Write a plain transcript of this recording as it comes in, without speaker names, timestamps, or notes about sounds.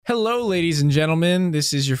Hello, ladies and gentlemen.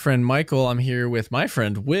 This is your friend Michael. I'm here with my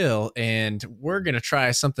friend Will, and we're going to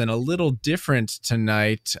try something a little different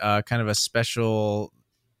tonight, kind of a special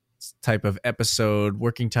type of episode.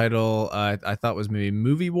 Working title, I thought was maybe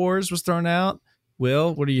Movie Wars was thrown out.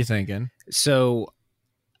 Will, what are you thinking? So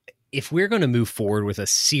if we're going to move forward with a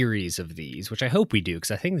series of these, which I hope we do,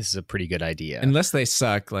 because I think this is a pretty good idea. Unless they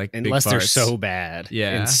suck, like unless big they're farts. so bad.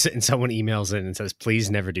 Yeah. And someone emails in and says, please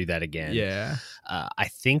never do that again. Yeah. I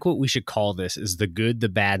think what we should call this is the Good, the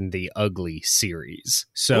Bad, and the Ugly series.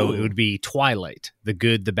 So It would be Twilight, the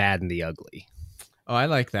Good, the Bad, and the Ugly. Oh, I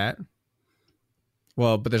like that.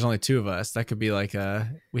 Well, but there's only two of us. That could be like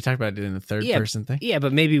we talked about it in the third person thing. Yeah,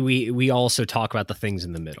 but maybe we also talk about the things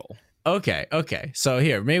in the middle. Okay. So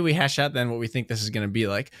here, maybe we hash out then what we think this is going to be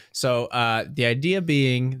like. So the idea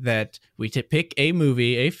being that we pick a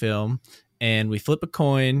movie, a film, and we flip a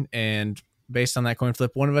coin, and based on that coin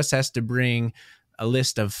flip, one of us has to bring a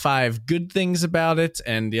list of 5 good things about it,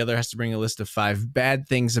 and the other has to bring a list of 5 bad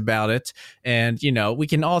things about it. And, you know, we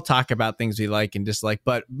can all talk about things we like and dislike,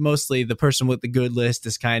 but mostly the person with the good list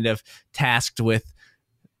is kind of tasked with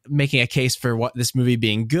making a case for what this movie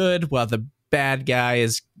being good, while the bad guy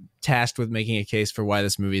is tasked with making a case for why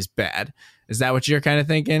this movie is bad. Is that what you're kind of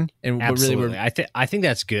thinking? And absolutely, I think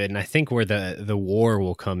that's good, and I think where the war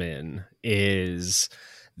will come in is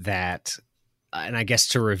that, and I guess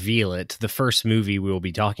to reveal it, the first movie we will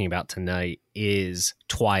be talking about tonight is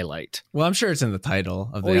Twilight. Well, I'm sure it's in the title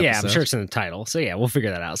of the episode. Yeah, I'm sure it's in the title. So yeah, we'll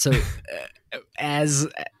figure that out. So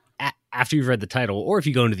after you've read the title, or if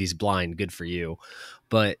you go into these blind, good for you.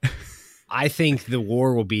 But I think the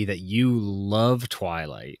war will be that you love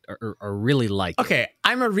Twilight or really like it. Okay,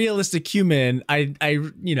 I'm a realistic human. I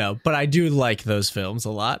but I do like those films a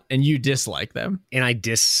lot, and you dislike them. And I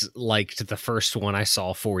disliked the first one I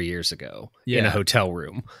saw 4 years ago in a hotel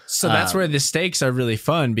room. So that's where the stakes are really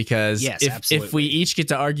fun, because if we each get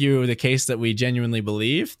to argue the case that we genuinely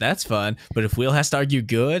believe, that's fun. But if Will has to argue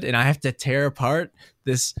good, and I have to tear apart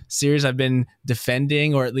this series I've been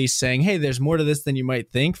defending, or at least saying, hey, there's more to this than you might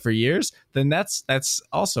think for years, then that's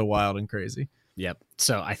also wild and crazy. Yep.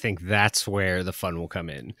 So I think that's where the fun will come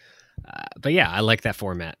in. But yeah, I like that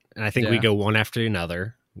format. And I think we go one after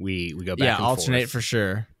another. We go back and alternate forth. For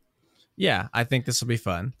sure. Yeah, I think this will be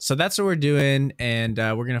fun. So that's what we're doing, and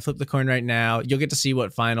we're going to flip the coin right now. You'll get to see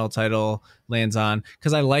what final title lands on,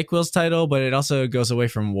 because I like Will's title, but it also goes away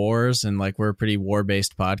from wars, and like we're a pretty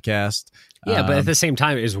war-based podcast. Yeah, but at the same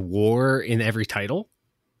time, is war in every title?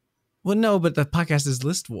 Well, no, but the podcast is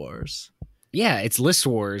List Wars. Yeah, it's List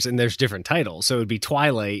Wars, and there's different titles. So it would be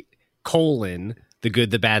Twilight, the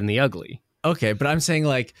Good, the Bad, and the Ugly. Okay, but I'm saying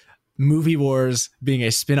like Movie Wars being a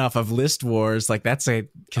spin-off of List Wars, like that's a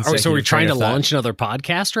consecutive. So we're trying to launch another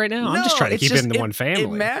podcast right now? No, I'm just trying to keep it into one family. It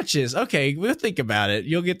matches. Okay, we'll think about it.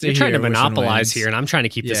 You'll get to You're hear trying to monopolize wins here, and I'm trying to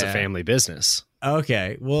keep this a family business.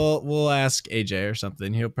 Okay, we'll ask AJ or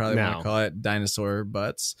something. He'll probably want to call it Dinosaur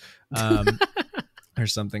Butts, or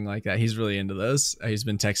something like that. He's really into those. He's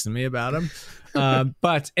been texting me about them.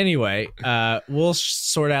 But anyway, we'll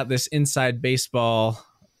sort out this inside baseball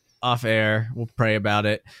off air. We'll pray about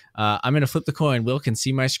it. I'm going to flip the coin. Will can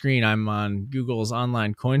see my screen. I'm on Google's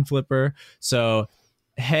online coin flipper. So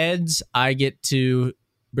heads, I get to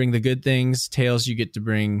bring the good things. Tails, I get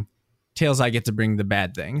to bring the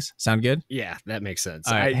bad things. Sound good? Yeah, that makes sense.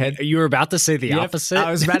 All right, you were about to say the opposite?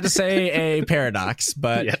 I was about to say a paradox,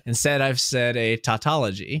 but instead I've said a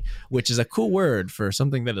tautology, which is a cool word for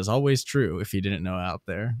something that is always true, if you didn't know out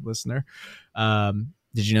there, listener.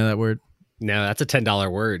 Did you know that word? No, that's a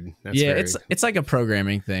 $10 word. It's like a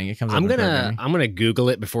programming thing. It comes. I'm gonna Google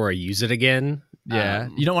it before I use it again. Yeah,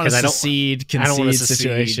 you don't want to concede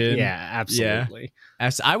situation. Yeah, absolutely. Yeah.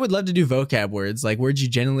 I would love to do vocab words, like words you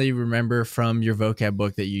generally remember from your vocab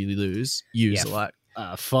book that you use a lot.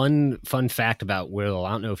 Fun fact about Will. I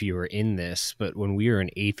don't know if you were in this, but when we were in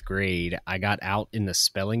 8th grade, I got out in the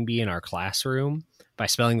spelling bee in our classroom by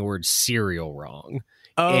spelling the word cereal wrong.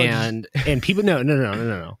 Oh, and people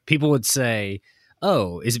no. People would say,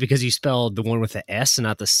 "Oh, is it because you spelled the one with the S and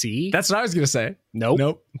not the C?" That's what I was gonna say.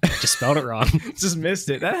 Nope. Just spelled it wrong. Just missed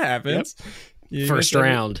it. That happens. Yep. First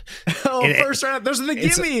round. First round. Those are the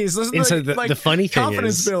gimmies. Those are the funny thing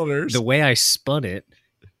confidence builders. The way I spun it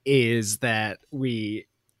is that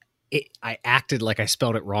I acted like I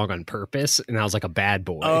spelled it wrong on purpose, and I was like a bad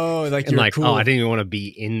boy. Oh, cool. Oh, I didn't even want to be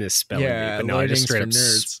in this spelling bee, but no, I just straight up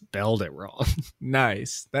spelled it wrong.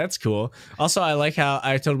 Nice, that's cool. Also, I like how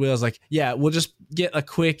I told Will, I was like, "Yeah, we'll just get a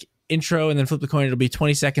quick intro and then flip the coin. It'll be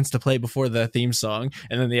 20 seconds to play before the theme song,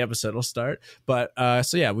 and then the episode will start." But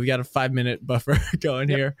so yeah, we got a 5-minute buffer going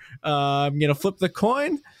here. I'm gonna flip the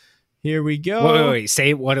coin. Here we go. Wait.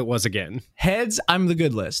 Say what it was again. Heads, I'm the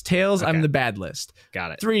good list. Tails, I'm Okay. the bad list. Got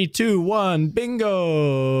it. 3, 2, 1, bingo.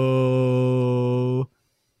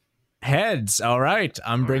 Heads. All right.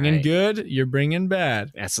 I'm bringing right. good. You're bringing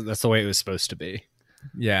bad. That's the way it was supposed to be.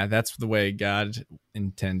 Yeah, that's the way God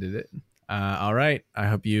intended it. All right. I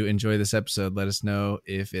hope you enjoy this episode. Let us know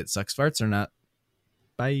if it sucks farts or not.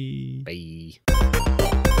 Bye. Bye.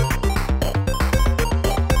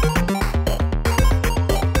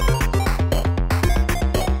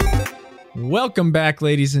 Welcome back,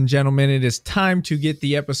 ladies and gentlemen. It is time to get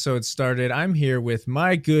the episode started. I'm here with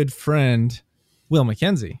my good friend, Will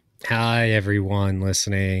McKenzie. Hi, everyone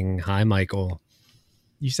listening. Hi, Michael.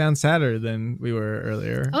 You sound sadder than we were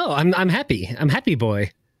earlier. Oh, I'm happy. I'm happy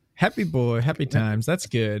boy. Happy boy, happy times. That's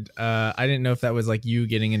good. I didn't know if that was like you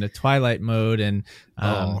getting into Twilight mode and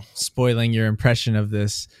spoiling your impression of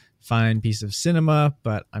this fine piece of cinema,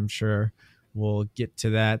 but I'm sure we'll get to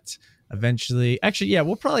that eventually. Actually, yeah,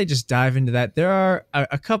 we'll probably just dive into that. There are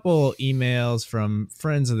a couple emails from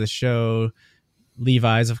friends of the show,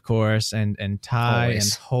 Levi's, of course, and Ty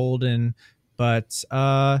Always. and Holden, but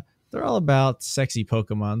they're all about sexy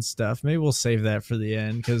Pokemon stuff. Maybe we'll save that for the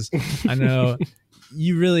end because I know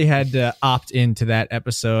you really had to opt into that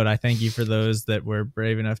episode. I thank you for those that were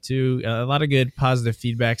brave enough to. A lot of good positive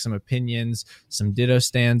feedback, some opinions, some Ditto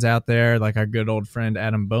stands out there, like our good old friend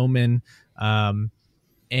Adam Bowman.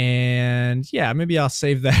 And yeah, maybe I'll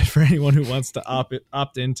save that for anyone who wants to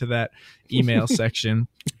opt into that email section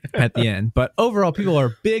at the end. But overall, people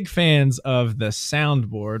are big fans of the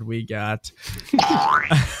soundboard we got,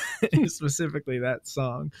 specifically that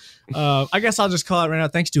song. I guess I'll just call it right now.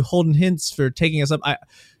 Thanks to Holden Hints for taking us up.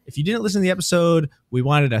 If you didn't listen to the episode, we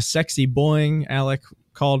wanted a sexy boing. Alec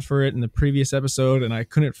called for it in the previous episode, and I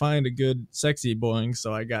couldn't find a good sexy boing,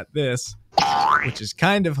 so I got this, which is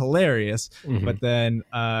kind of hilarious. Mhm. But then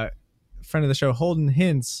friend of the show, Holden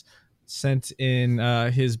Hints, sent in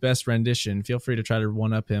his best rendition. Feel free to try to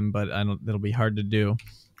one-up him, but it'll be hard to do.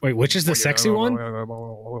 Wait, which is the sexy one?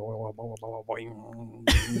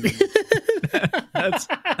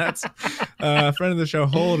 That's friend of the show,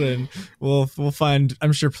 Holden. We'll find,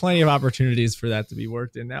 I'm sure, plenty of opportunities for that to be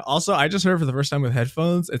worked in. Now, also, I just heard for the first time with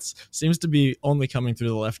headphones, it seems to be only coming through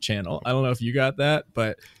the left channel. I don't know if you got that,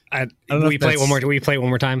 but I don't know. We play it one more. Do we play it one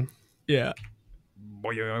more time? Yeah.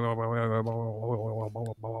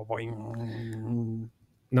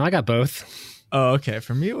 No, I got both. Oh, okay.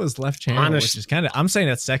 For me, it was left channel, which is kind of. I'm saying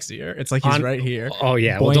that's sexier. It's like he's right here. Oh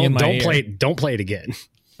yeah. Well, don't play it again.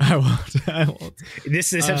 I won't.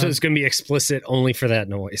 This episode is going to be explicit only for that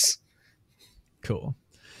noise. Cool.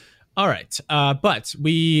 All right. But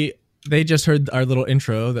they just heard our little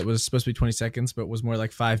intro that was supposed to be 20 seconds, but was more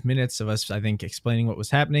like 5 minutes of us, I think, explaining what was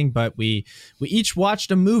happening. But we each watched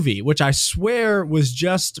a movie, which I swear was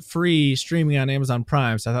just free streaming on Amazon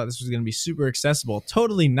Prime. So I thought this was going to be super accessible.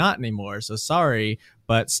 Totally not anymore. So sorry,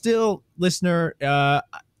 but still, listener,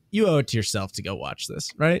 you owe it to yourself to go watch this,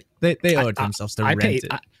 right? They owe it to themselves to rent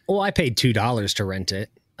it. I paid $2 to rent it.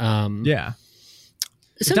 Yeah.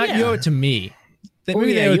 So not you owe it to me.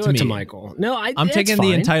 Maybe they owe it to Michael. No, I'm taking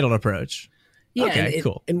the entitled approach. Yeah, okay,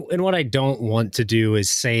 cool. And what I don't want to do is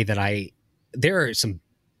say that there are some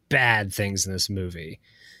bad things in this movie.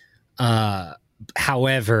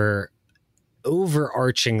 However,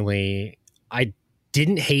 overarchingly, I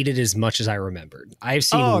didn't hate it as much as I remembered. I've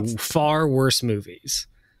seen far worse movies.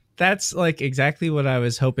 That's like exactly what I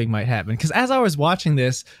was hoping might happen. Because as I was watching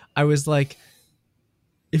this, I was like,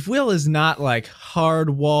 if Will is not like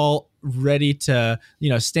hard wall ready to,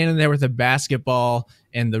 standing there with a basketball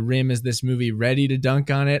and the rim is this movie ready to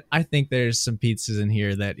dunk on it, I think there's some pizzas in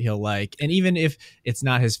here that he'll like. And even if it's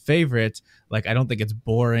not his favorite, like, I don't think it's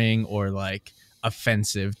boring or like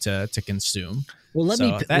offensive to consume. Well, let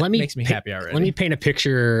me makes me happy already. Let me paint a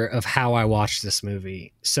picture of how I watched this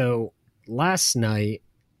movie. So last night,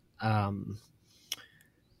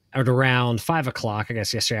 at around 5 o'clock, I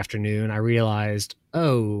guess yesterday afternoon, I realized,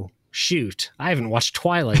 oh shoot, I haven't watched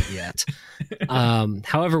Twilight yet.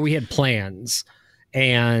 However, we had plans,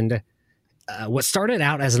 and what started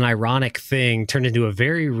out as an ironic thing turned into a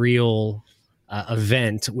very real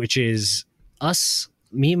event, which is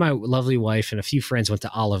me and my lovely wife and a few friends went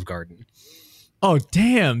to Olive Garden. Oh,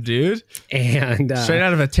 damn, dude. And straight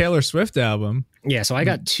out of a Taylor Swift album. Yeah, so I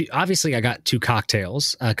got two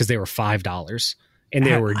cocktails because they were $5 and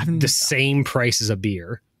they were the same price as a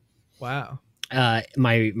beer. Wow.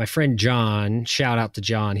 My friend John, shout out to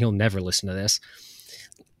John, he'll never listen to this.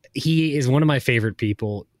 He is one of my favorite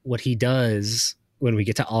people. What he does when we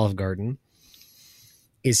get to Olive Garden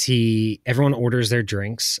is everyone orders their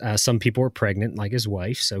drinks. Some people are pregnant, like his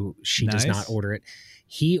wife, so she does not order it.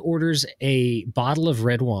 He orders a bottle of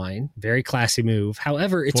red wine. Very classy move.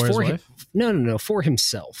 However, it's For his him. wife? No, for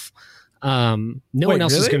himself. No Wait, one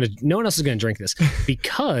else really? is gonna drink this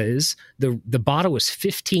because the bottle was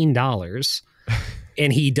 $15,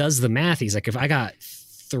 and he does the math. He's like, if I got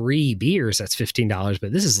 3 beers, that's $15,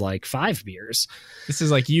 but this is like 5 beers. This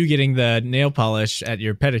is like you getting the nail polish at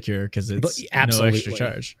your pedicure because it's no extra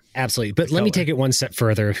charge. Absolutely. But let me take it one step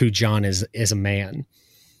further of who John is as a man.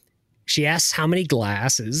 She asks how many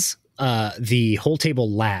glasses. The whole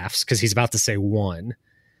table laughs because he's about to say 1.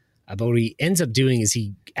 But what he ends up doing is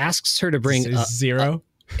he asks her to bring 0.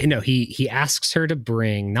 He asks her to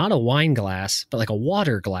bring not a wine glass, but like a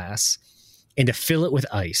water glass, and to fill it with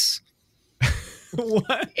ice.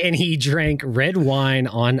 What? And he drank red wine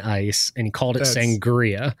on ice, and he called it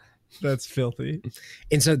sangria. That's filthy.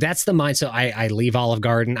 And so that's the mind. So I leave Olive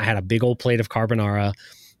Garden. I had a big old plate of carbonara,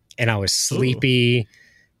 and I was sleepy,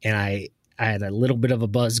 and I had a little bit of a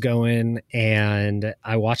buzz going, and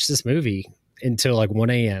I watched this movie until like 1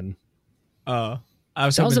 a.m. Oh, I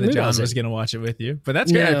was hoping that John was going to watch it with you, but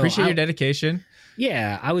that's great. I appreciate your dedication.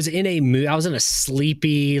 Yeah, I was in a mood. I was in a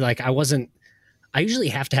sleepy, like I usually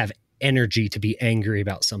have to have energy to be angry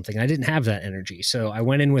about something. I didn't have that energy. So I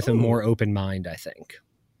went in with a more open mind, I think.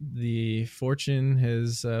 The fortune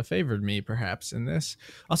has favored me perhaps in this.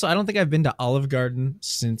 Also, I don't think I've been to Olive Garden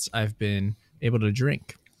since I've been able to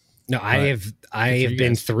drink. No, I have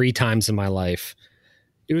been 3 times in my life.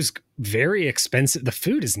 It was very expensive. The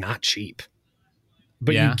food is not cheap.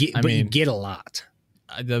 But you get a lot.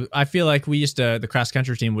 I feel like the cross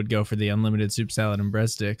country team would go for the unlimited soup salad and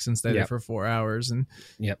breadsticks and stay there for 4 hours, and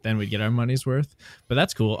then we'd get our money's worth. But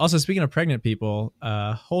that's cool. Also, speaking of pregnant people,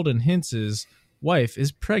 Holden Hintz's wife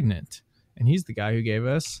is pregnant, and he's the guy who gave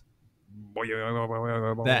us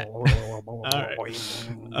that. All right.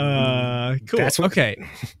 Cool. Okay.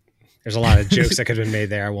 There's a lot of jokes that could have been made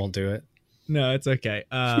there. I won't do it. No, it's okay.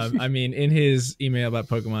 I mean, in his email about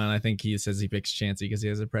Pokemon, I think he says he picks Chansey because he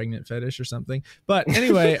has a pregnant fetish or something. But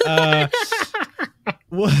anyway,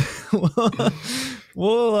 we'll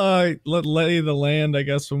lay the land, I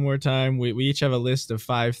guess, one more time. We each have a list of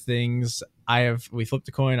 5 things. We flipped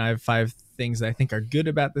a coin. I have 5 things that I think are good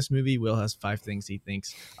about this movie. Will has 5 things he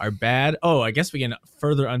thinks are bad. Oh, I guess we can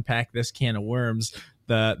further unpack this can of worms.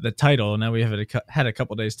 The title. Now we have had a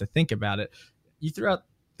couple days to think about it. You threw out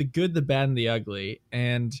the good, the bad, and the ugly,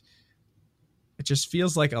 and it just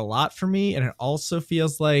feels like a lot for me, and it also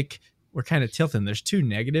feels like we're kind of tilting. There's 2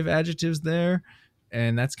 negative adjectives there,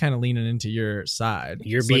 and that's kind of leaning into your side.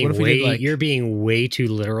 You're being way too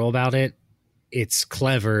literal about it. It's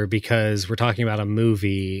clever because we're talking about a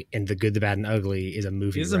movie, and the good, the bad, and ugly is a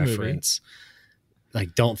movie reference.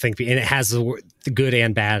 Like, don't think, and it has the good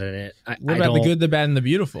and bad in it. What about the good, the bad, and the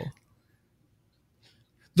beautiful?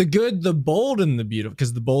 The good, the bold, and the beautiful,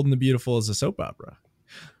 because the bold and the beautiful is a soap opera.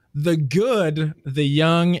 The good, the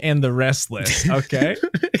young, and the restless. Okay,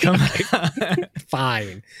 come on.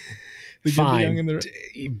 Fine. Fine.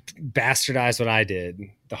 You bastardized what I did.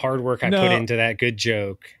 The hard work I put into that good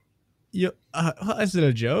joke. Is it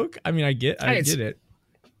a joke? I mean, I get it.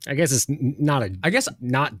 I guess it's not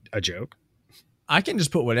a joke. I can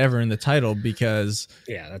just put whatever in the title because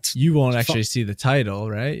you won't actually see the title,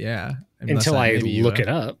 right? Yeah. Until I look it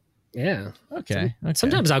up. Yeah. Okay.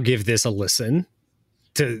 Sometimes I'll give this a listen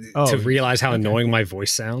to realize how annoying my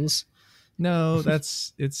voice sounds. No,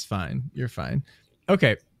 it's fine. You're fine.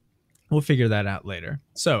 Okay. We'll figure that out later.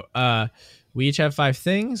 So we each have 5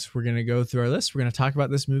 things. We're going to go through our list. We're going to talk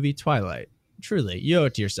about this movie, Twilight. Truly, you owe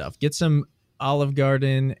it to yourself. Get some Olive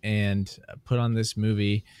Garden and put on this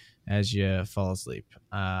movie as you fall asleep.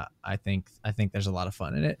 I think there's a lot of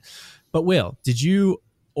fun in it. But Will, did you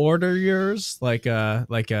order yours like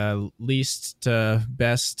a least to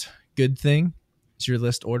best good thing? Is your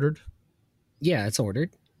list ordered? Yeah, it's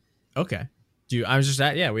ordered. Okay. We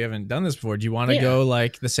haven't done this before. Do you want to go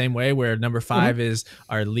like the same way where number 5 is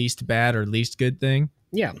our least bad or least good thing?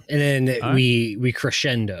 Yeah. And then we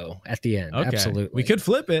crescendo at the end. Okay. Absolutely. We could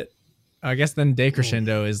flip it. I guess then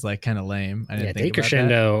decrescendo is like kind of lame. I didn't think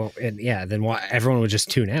decrescendo, and then everyone would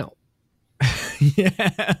just tune out.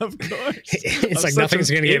 Yeah, of course. It's like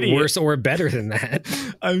nothing's going to get worse or better than that.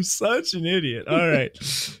 I'm such an idiot. All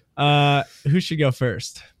right. Who should go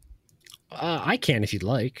first? I can if you'd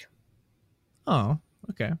like. Oh,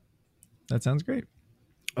 okay. That sounds great.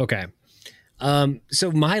 Okay.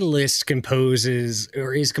 So my list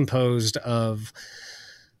is composed of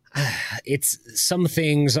some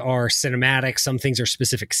things are cinematic, some things are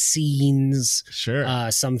specific scenes.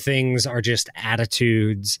 Sure. Some things are just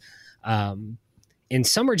attitudes. And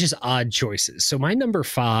some are just odd choices. So my number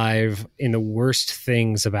 5 in the worst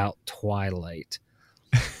things about Twilight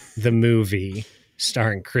the movie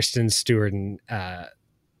starring Kristen Stewart and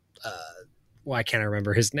why can't I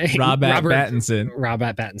remember his name? Robert Pattinson.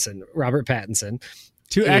 Robert Pattinson.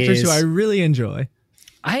 Two actors who I really enjoy.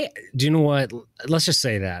 Do you know what? Let's just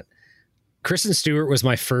say that Kristen Stewart was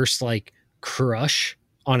my first like crush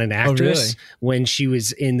on an actress when she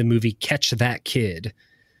was in the movie Catch That Kid.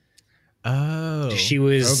 Oh, she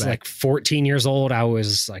was like 14 years old. I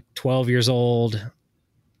was like 12 years old.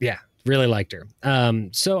 Yeah, really liked her.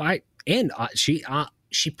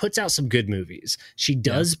 She puts out some good movies. She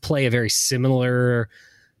does play a very similar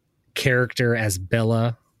character as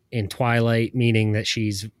Bella in Twilight, meaning that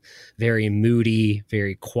she's very moody,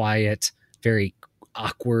 very quiet, very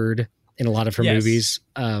awkward in a lot of her movies.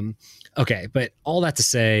 Okay, but all that to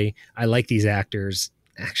say, I like these actors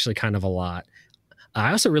actually kind of a lot.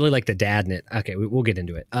 I also really like the dad in it. Okay, we'll get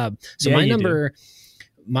into it.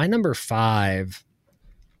 My number 5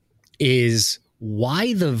 is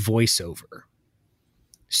why the voiceover.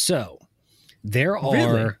 So there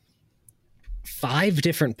are 5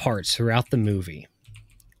 different parts throughout the movie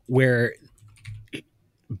where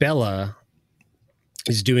Bella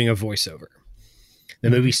is doing a voiceover. The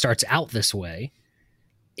movie starts out this way,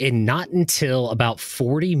 and not until about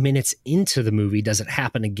 40 minutes into the movie does it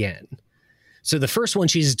happen again. So the first one,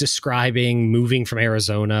 she's describing moving from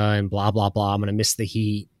Arizona and blah, blah, blah. I'm going to miss the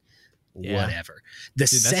heat, whatever.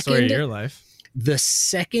 That's the story of your life. The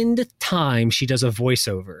second time she does a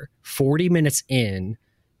voiceover, 40 minutes in,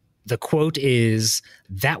 the quote is,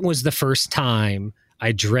 "That was the first time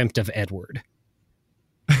I dreamt of Edward."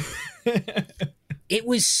 It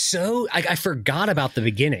was so, I forgot about the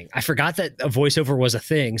beginning. I forgot that a voiceover was a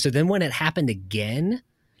thing. So then when it happened again,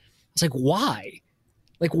 it's like, why?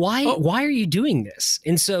 Like, why are you doing this?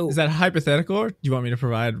 And so, is that hypothetical, or do you want me to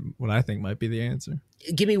provide what I think might be the answer?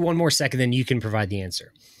 Give me one more second, then you can provide the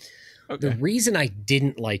answer. Okay. The reason I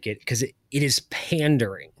didn't like it, because it is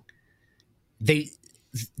pandering. Did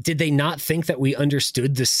they not think that we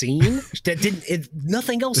understood the scene?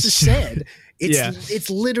 Nothing else is said. It's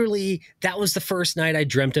literally, that was the first night I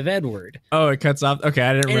dreamt of Edward. Oh, it cuts off. Okay,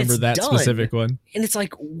 I didn't remember that specific one. And it's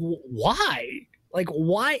like, why? Like,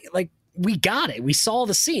 why? Like, we got it. We saw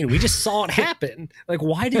the scene. We just saw it happen. Like,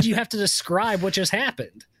 why did you have to describe what just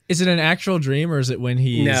happened? Is it an actual dream, or is it when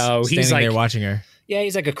he's standing there watching her? Yeah,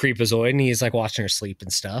 he's like a creepazoid, and he's like watching her sleep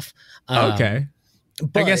and stuff. Okay.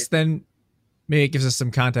 But I guess then maybe it gives us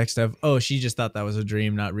some context of, she just thought that was a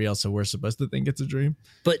dream, not real, so we're supposed to think it's a dream.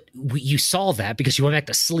 But you saw that because you went back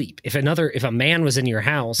to sleep. If a man was in your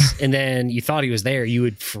house and then you thought he was there, you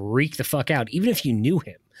would freak the fuck out, even if you knew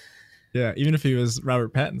him. Yeah, even if he was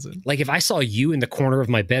Robert Pattinson. Like, if I saw you in the corner of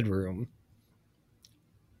my bedroom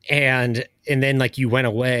and then like you went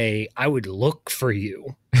away, I would look for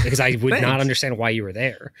you because I would not understand why you were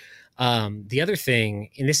there. The other thing,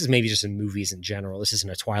 and this is maybe just in movies in general, this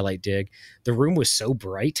isn't a Twilight dig, the room was so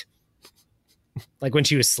bright. Like when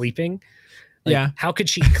she was sleeping. Like, how could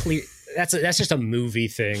she clear? That's just a movie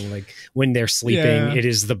thing. Like when they're sleeping, it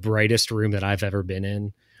is the brightest room that I've ever been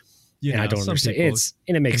in. Yeah, and I don't understand.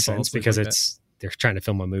 And it makes sense because they're trying to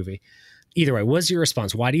film a movie. Either way, what's your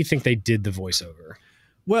response? Why do you think they did the voiceover?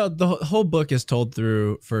 Well, the whole book is told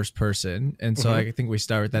through first person. And so I think we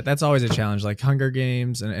start with that. That's always a challenge, like Hunger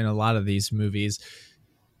Games and a lot of these movies.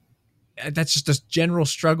 That's just a general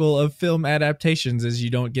struggle of film adaptations, is you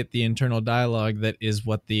don't get the internal dialogue that is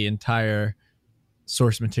what the entire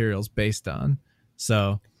source material is based on.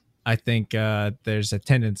 So I think there's a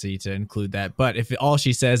tendency to include that. But if all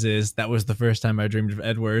she says is, "That was the first time I dreamed of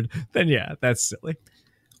Edward," then that's silly.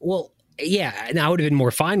 Well, yeah, and I would have been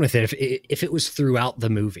more fine with it if it was throughout the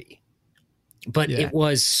movie. But it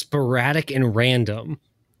was sporadic and random.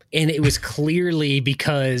 And it was clearly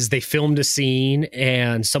because they filmed a scene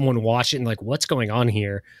and someone watched it and like, what's going on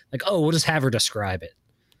here? Like, we'll just have her describe it.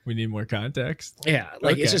 We need more context. Yeah,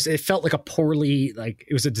 like it felt like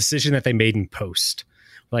it was a decision that they made in post.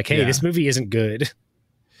 Like, hey, this movie isn't good.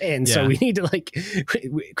 And so we need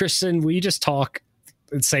to Kristen, will you just talk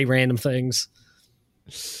and say random things?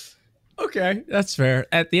 Okay, that's fair.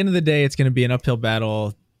 At the end of the day, it's going to be an uphill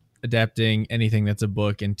battle adapting anything that's a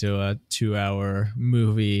book into a 2-hour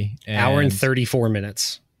movie. Hour and 34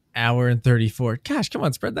 minutes. Hour and 34. Gosh, come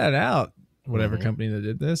on, spread that out. Whatever company that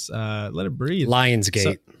did this, let it breathe.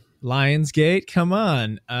 Lionsgate. Lionsgate, come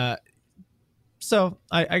on. So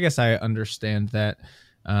I guess I understand that.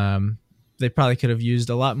 They probably could have used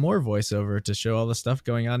a lot more voiceover to show all the stuff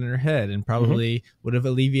going on in her head, and probably would have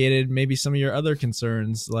alleviated maybe some of your other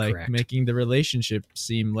concerns, like making the relationship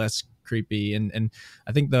seem less creepy. And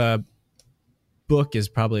I think the book is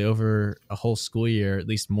probably over a whole school year, at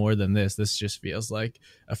least more than this. This just feels like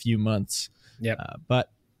a few months. Yep.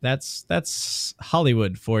 But that's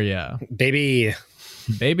Hollywood for you. Baby,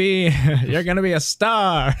 you're going to be a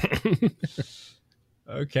star.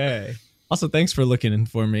 Okay. Also, thanks for looking in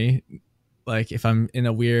for me. Like if I'm in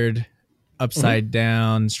a weird upside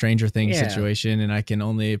down Stranger Things situation and I can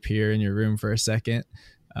only appear in your room for a second.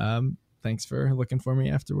 Thanks for looking for me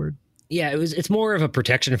afterward. Yeah, it's more of a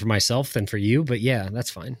protection for myself than for you, but yeah, that's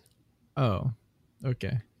fine. Oh,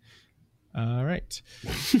 okay. All right.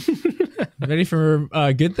 Ready for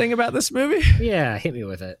a good thing about this movie? Yeah, hit me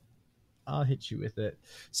with it. I'll hit you with it.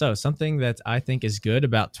 So something that I think is good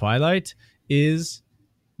about Twilight is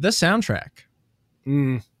the soundtrack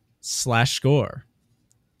 / score.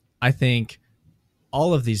 I think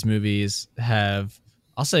all of these movies have,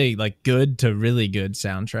 I'll say, like good to really good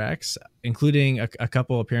soundtracks, including a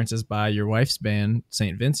couple appearances by your wife's band,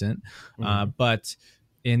 St. Vincent. But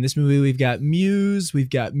in this movie, we've got Muse,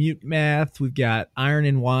 we've got Mute Math, we've got Iron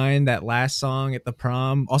and Wine, that last song at the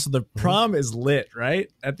prom. Also, the prom is lit,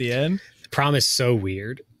 right? At the end. The prom is so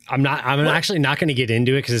weird. I'm actually not going to get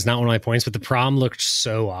into it because it's not one of my points, but the prom looked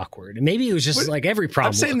so awkward. And maybe it was just like every prom.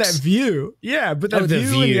 I'm saying that view. Yeah, but that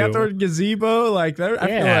view and the outdoor gazebo, like that, I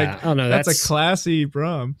feel like that's a classy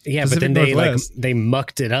prom. Yeah, Pacific but then Northwest. they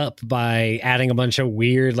mucked it up by adding a bunch of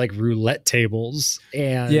weird like roulette tables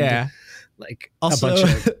and like also, a bunch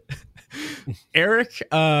of Eric,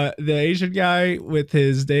 the Asian guy with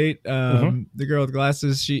his date, the girl with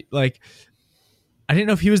glasses, she like, I didn't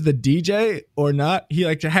know if he was the DJ or not. He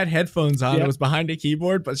like had headphones on. It was behind a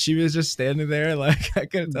keyboard, but she was just standing there. Like I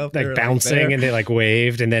couldn't tell if they were bouncing, like and they like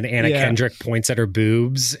waved. And then Anna Kendrick points at her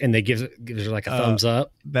boobs, and they give her like a thumbs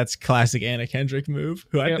up. That's classic Anna Kendrick move,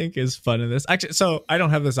 who I think is fun in this. Actually, so I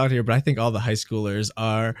don't have this out here, but I think all the high schoolers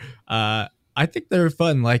are. I think they're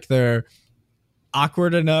fun. Like they're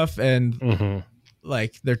awkward enough, and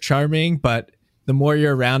like they're charming, but the more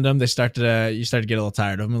you're around them, you start to get a little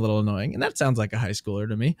tired of them, a little annoying. And that sounds like a high schooler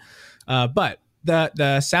to me. But the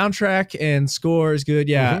soundtrack and score is good.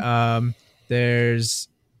 Yeah. There's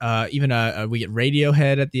even we get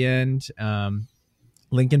Radiohead at the end,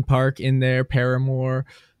 Linkin Park in there, Paramore,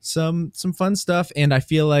 some fun stuff. And I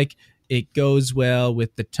feel like it goes well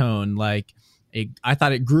with the tone. Like I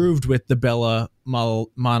thought it grooved with the Bella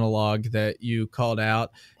monologue that you called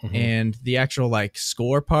out, and the actual like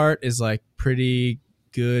score part is like pretty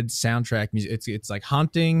good soundtrack music. It's like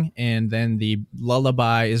haunting, and then the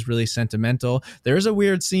lullaby is really sentimental. There's a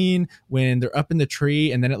weird scene when they're up in the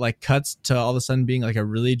tree, and then it like cuts to all of a sudden being like a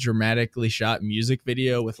really dramatically shot music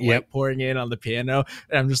video with light pouring in on the piano,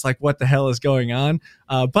 and I'm just like, what the hell is going on?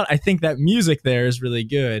 But I think that music there is really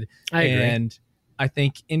good. I agree. And I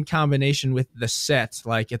think in combination with the set,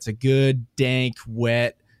 like it's a good, dank,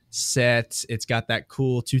 wet set. It's got that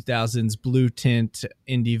cool 2000s blue tint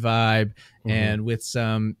indie vibe, and with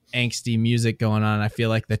some angsty music going on, I feel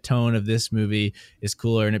like the tone of this movie is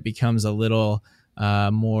cooler, and it becomes a little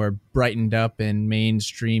more brightened up and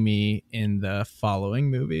mainstreamy in the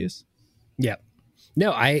following movies. Yeah.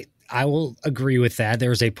 No, I will agree with that.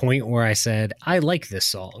 There was a point where I said, I like this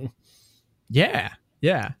song. Yeah.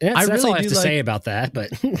 Yeah. That's all I have to say about that, but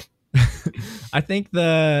I think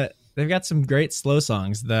they've got some great slow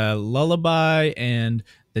songs. The lullaby and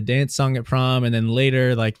the dance song at prom, and then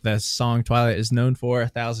later, like the song Twilight is known for,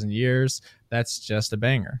 1,000 Years. That's just a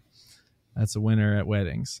banger. That's a winner at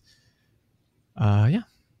weddings. Yeah.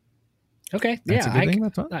 Okay. That's yeah.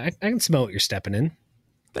 I can smell what you're stepping in.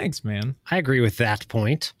 Thanks, man. I agree with that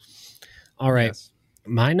point. All right. Yes.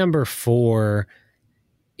 My number 4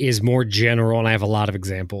 is more general, and I have a lot of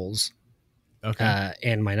examples. Okay.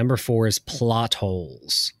 And my number 4 is plot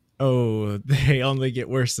holes. Oh, they only get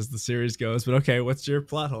worse as the series goes. But okay, what's your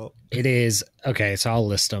plot hole? It is, okay, so I'll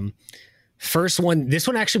list them. First one, this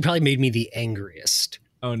one actually probably made me the angriest.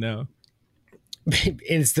 Oh, no.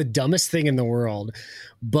 It's the dumbest thing in the world.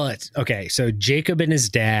 But, okay, so Jacob and his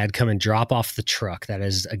dad come and drop off the truck. That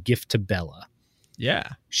is a gift to Bella.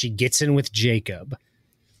 Yeah. She gets in with Jacob.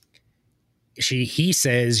 He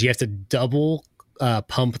says you have to double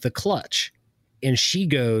pump the clutch. And she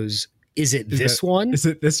goes, is it this one? Is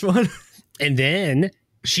it this one? And then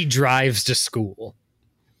she drives to school.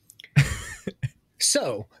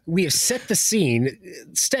 So we have set the scene.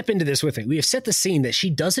 Step into this with me. We have set the scene that she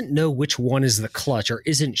doesn't know which one is the clutch or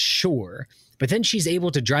isn't sure. But then she's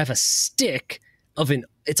able to drive a stick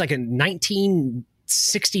it's like a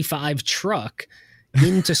 1965 truck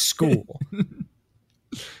into school.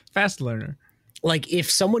 Fast learner. Like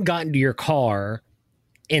if someone got into your car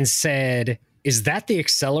and said, is that the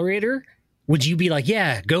accelerator? Would you be like,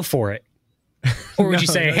 yeah, go for it? Or would you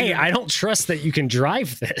say, hey, I don't trust that you can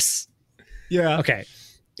drive this? Yeah. Okay.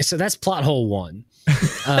 So that's plot hole 1.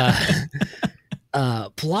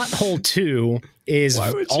 Plot hole 2 is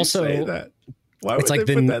Why would also say that? Why would it's like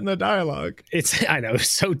they put that in the dialogue? I know,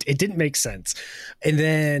 so it didn't make sense. And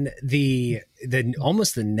then the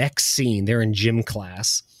almost the next scene, they're in gym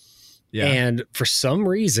class. Yeah. And for some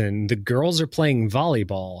reason, the girls are playing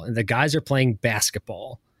volleyball and the guys are playing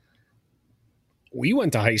basketball. We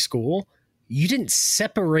went to high school. You didn't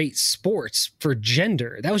separate sports for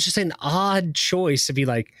gender. That was just an odd choice to be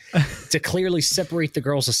like, to clearly separate the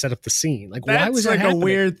girls to set up the scene. Like, why was that happening? A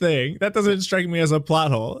weird thing. That doesn't strike me as a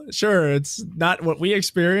plot hole. Sure, it's not what we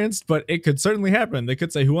experienced, but it could certainly happen. They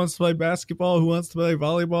could say, who wants to play basketball? Who wants to play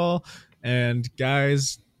volleyball? And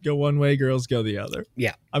guys go one way, girls go the other.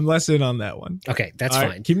 Yeah. I'm less in on that one. Okay, that's fine.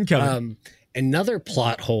 Right, keep them coming. Another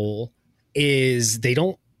plot hole is they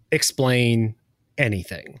don't explain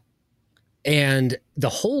anything. And the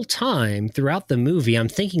whole time throughout the movie, I'm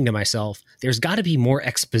thinking to myself, there's got to be more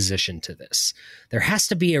exposition to this. There has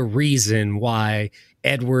to be a reason why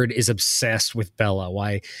Edward is obsessed with Bella,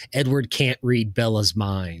 why Edward can't read Bella's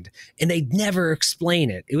mind. And they never explain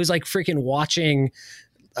it. It was like freaking watching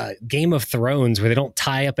Game of Thrones where they don't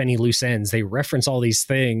tie up any loose ends. They reference all these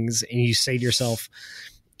things and you say to yourself,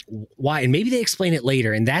 why? And maybe they explain it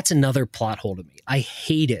later. And that's another plot hole to me. I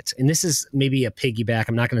hate it. And this is maybe a piggyback.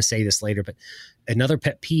 I'm not going to say this later, but another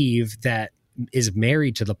pet peeve that is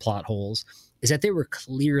married to the plot holes is that they were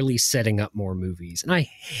clearly setting up more movies. And I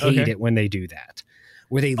hate it when they do that,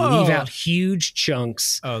 where they leave out huge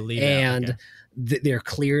chunks they're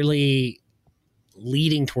clearly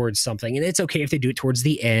leading towards something. And it's okay if they do it towards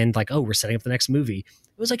the end, like, oh, we're setting up the next movie.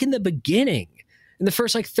 It was like in the beginning, in the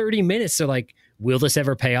first like 30 minutes, they're like, will this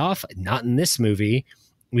ever pay off? Not in this movie.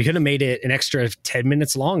 We could have made it an extra 10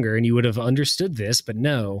 minutes longer and you would have understood this, but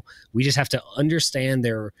no, we just have to understand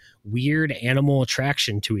their weird animal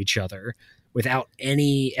attraction to each other without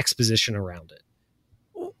any exposition around it.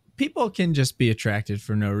 Well, people can just be attracted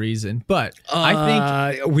for no reason, but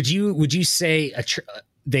I think would you say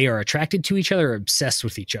they are attracted to each other or obsessed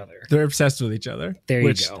with each other? They're obsessed with each other. There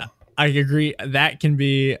you go. I agree.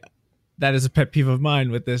 That is a pet peeve of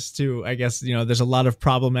mine with this too. I guess, there's a lot of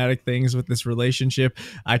problematic things with this relationship.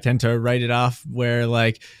 I tend to write it off where,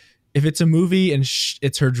 like, if it's a movie and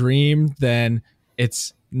it's her dream, then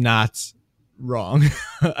it's not wrong.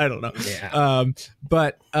 I don't know. Yeah.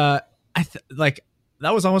 But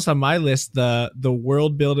that was almost on my list. The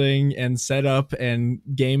world building and setup and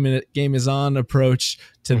game is on approach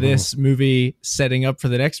to this movie setting up for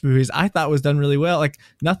the next movies, I thought was done really well. Like,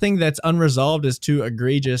 nothing that's unresolved is too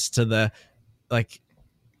egregious to that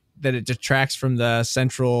it detracts from the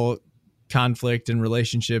central conflict and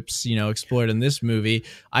relationships, explored in this movie.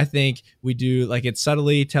 I think we do, like, it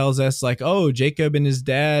subtly tells us, like, oh, Jacob and his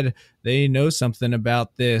dad, they know something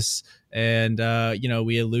about this. And,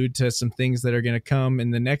 we allude to some things that are going to come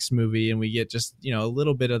in the next movie, and we get just, a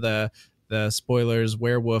little bit of the spoilers,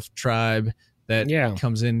 werewolf tribe that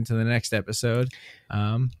comes into the next episode.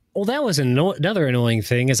 Well, that was another annoying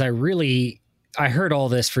thing is I heard all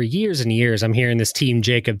this for years and years. I'm hearing this Team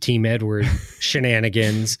Jacob, Team Edward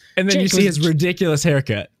shenanigans. And then you see his ridiculous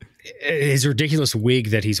haircut. His ridiculous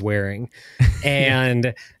wig that he's wearing.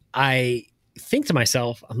 And I think to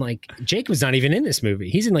myself, I'm like, Jacob's not even in this movie.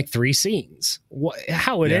 He's in like 3 scenes.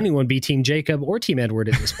 How would anyone be Team Jacob or Team Edward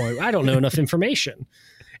at this point? I don't know enough information.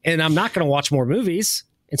 And I'm not going to watch more movies.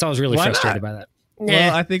 And so I was really frustrated by that.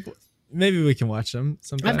 Well, I think maybe we can watch them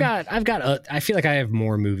sometime. I feel like I have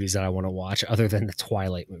more movies that I want to watch other than the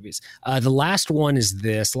Twilight movies. The last one is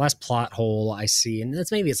the last plot hole I see, and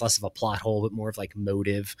it's less of a plot hole, but more of like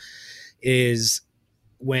motive, is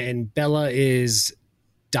when Bella is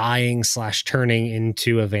dying / turning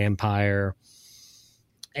into a vampire,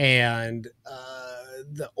 and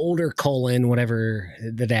the older Cullen, whatever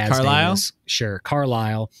the dad's name is,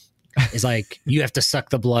 Carlisle is like, you have to suck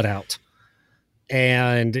the blood out.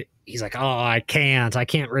 And he's like, oh, I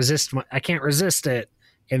can't resist it.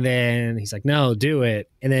 And then he's like, no, do it.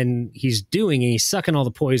 And then he's sucking all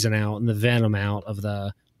the poison out and the venom out of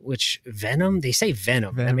venom? They say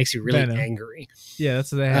venom. That makes you really angry. Yeah,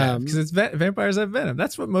 that's what they have. Because it's vampires have venom.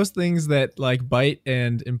 That's what most things that like bite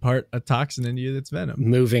and impart a toxin in you, that's venom.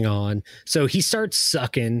 Moving on. So he starts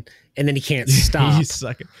sucking and then he can't stop. He's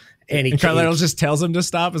sucking. And Carlisle just tells him to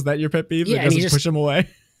stop. Is that your pet peeve? Yeah, and he just push him away?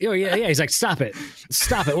 Oh, yeah. He's like, stop it.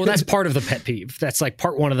 Well, that's part of the pet peeve. That's like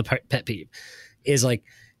part one of the pet peeve is like,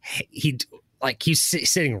 he's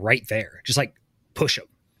sitting right there. Just like push him.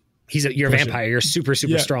 You're a vampire. You're super,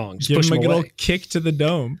 super strong. Just push him away. Give him a little kick to the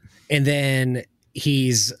dome. And then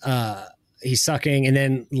he's sucking. And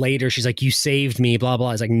then later she's like, you saved me, blah,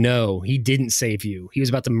 blah. He's like, no, he didn't save you. He was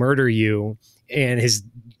about to murder you. And his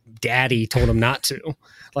daddy told him not to.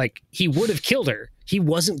 Like, he would have killed her. He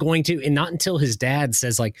wasn't going to, and not until his dad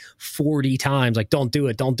says like 40 times, like, don't do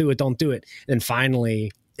it, don't do it, don't do it. And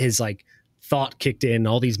finally his like thought kicked in,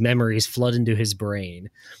 all these memories flood into his brain.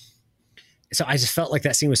 So I just felt like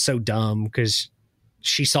that scene was so dumb because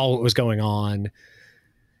she saw what was going on.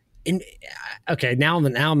 And okay, now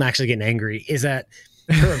I'm actually getting angry. Is that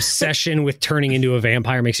her obsession with turning into a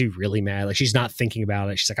vampire makes you really mad? Like, she's not thinking about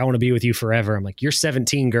it. She's like, I want to be with you forever. I'm like, you're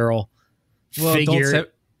 17, girl. Well,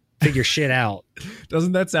 figure shit out.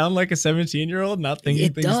 Doesn't that sound like a 17-year-old not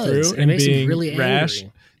thinking things through and makes being really rash?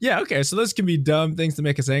 Angry. Yeah, okay. So those can be dumb things to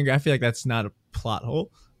make us angry. I feel like that's not a plot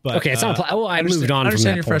hole. But okay, it's not a plot. Well, I moved on. I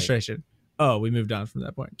understand your point. frustration. Oh, we moved on from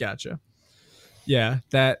that point. Gotcha. Yeah,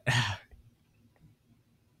 that.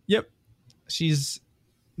 Yep, she's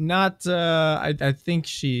not. I think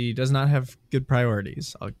she does not have good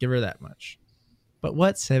priorities. I'll give her that much. But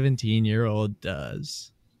what 17-year-old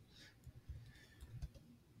does?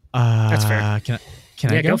 That's fair.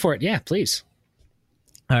 Can I go for it? Yeah, please.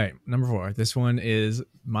 All right, number 4. This one is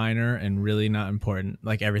minor and really not important,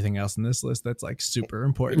 like everything else in this list. That's like super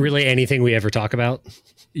important. Really, anything we ever talk about?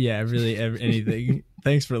 Yeah, really, anything.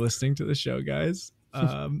 Thanks for listening to the show, guys.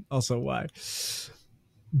 Also, why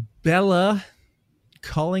Bella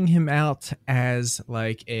calling him out as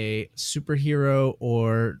like a superhero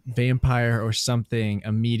or vampire or something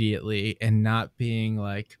immediately, and not being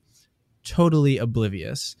like totally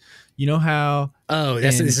oblivious. You know how? Oh,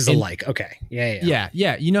 this is a like. Okay, yeah.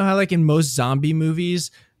 You know how like in most zombie movies,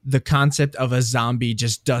 the concept of a zombie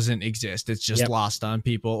just doesn't exist. It's just lost on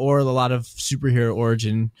people, or a lot of superhero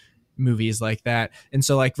origin movies like that. And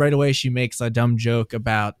so like right away she makes a dumb joke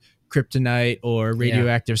about kryptonite or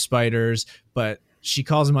radioactive spiders, but she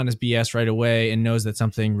calls him on his BS right away and knows that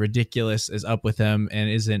something ridiculous is up with him and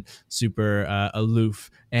isn't super aloof.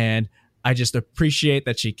 And I just appreciate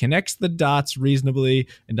that she connects the dots reasonably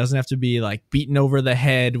and doesn't have to be like beaten over the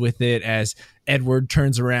head with it as Edward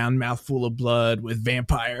turns around, mouthful of blood with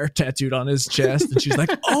vampire tattooed on his chest. And she's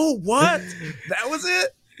like, oh, what? That was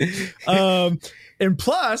it? And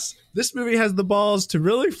plus, this movie has the balls to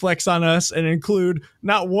really flex on us and include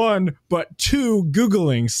not one, but 2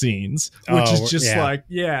 Googling scenes, which is just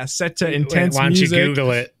set to intense music. Why don't you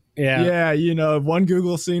Google it? Yeah, one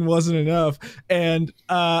Google scene wasn't enough. And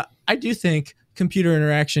I do think computer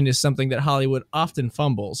interaction is something that Hollywood often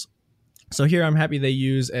fumbles. So here I'm happy they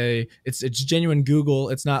use it's genuine Google.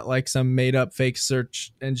 It's not like some made up fake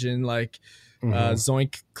search engine like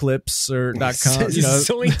Zoink Clips or .com.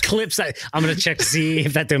 Zoink Clips. I'm going to check to see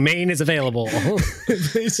if that domain is available.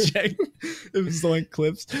 Please check if Zoink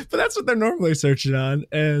Clips. But that's what they're normally searching on.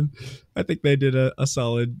 And I think they did a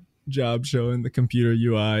solid job showing the computer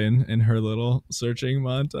UI and her little searching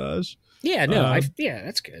montage. Yeah, no,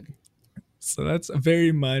 that's good. So that's a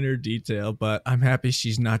very minor detail, but I'm happy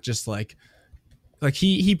she's not just like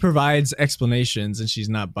he provides explanations and she's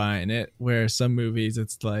not buying it. Where some movies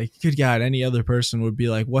it's like, good God, any other person would be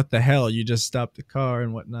like, what the hell? You just stopped the car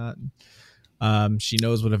and whatnot. She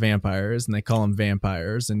knows what a vampire is, and they call them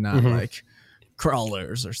vampires and not like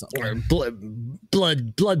crawlers or something. Or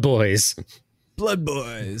blood boys. Blood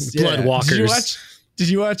boys. Blood walkers. Did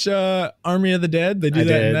you watch Army of the Dead? They do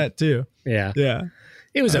that in that too. Yeah. Yeah.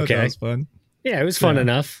 It was okay. That was fun. Yeah, it was fun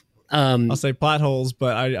enough. I'll say plot holes,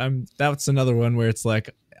 but I'm that's another one where it's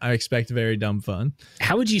like I expect very dumb fun.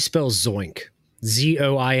 How would you spell Zoink?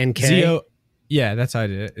 Zoink? Yeah, that's how I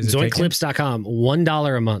did it. Zoinkclips.com.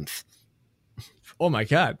 $1 a month. Oh my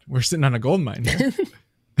God, we're sitting on a gold mine here.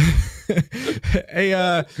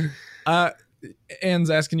 Hey, Anne's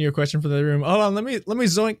asking you a question for the room. Hold on, let me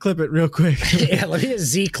Zoink clip it real quick. Yeah, let me just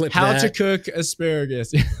Z clip How to cook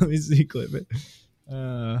asparagus. Yeah, let me Z clip it.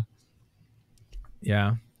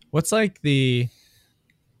 Yeah. What's like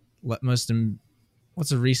what's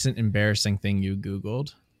a recent embarrassing thing you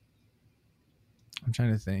Googled? I'm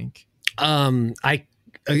trying to think.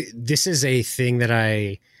 This is a thing that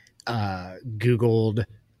I Googled,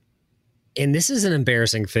 and this is an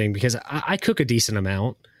embarrassing thing because I cook a decent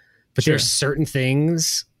amount, but there's certain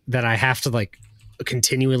things that I have to like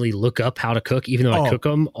continually look up how to cook, even though I cook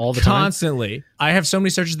them all the time. Constantly. I have so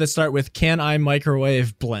many searches that start with, can I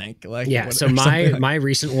microwave blank? Like, yeah. So my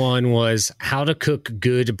recent one was how to cook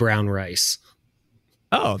good brown rice.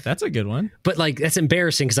 Oh, that's a good one. But like, that's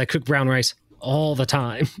embarrassing because I cook brown rice all the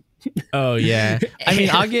time. Oh yeah. I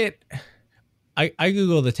mean, I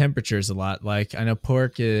Google the temperatures a lot. Like I know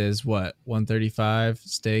pork is what, 135,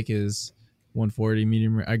 steak is 140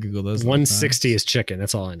 medium rare. I Google those. 160 is chicken.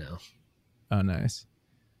 That's all I know. Oh, nice.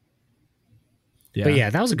 Yeah. But yeah,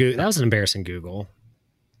 that was an embarrassing Google.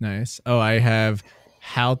 Nice. Oh, I have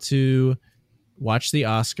how to watch the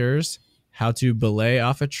Oscars, how to belay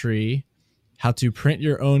off a tree, how to print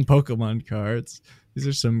your own Pokemon cards. These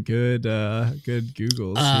are some good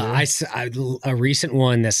Googles here. A recent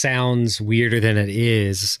one that sounds weirder than it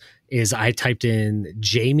is I typed in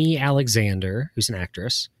Jamie Alexander, who's an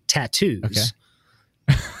actress, tattoos.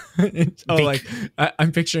 Okay.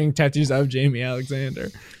 I'm picturing tattoos of Jamie Alexander.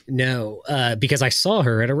 No, because I saw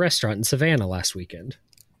her at a restaurant in Savannah last weekend.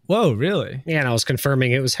 Whoa, really? Yeah, and I was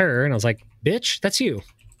confirming it was her, and I was like, bitch, that's you.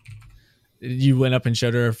 You went up and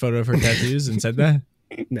showed her a photo of her tattoos and said that?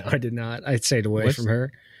 No, I did not. I stayed away from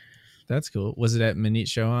her. That's cool. Was it at Manit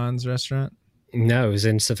Chauhan's restaurant? No, it was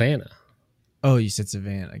in Savannah. Oh, you said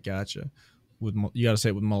Savannah. Gotcha. You got to say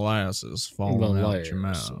it with molasses falling out your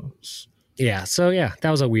mouth. Yeah. So yeah, that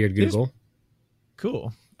was a weird Google.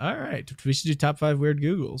 Cool. All right. We should do top 5 weird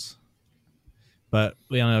Googles. But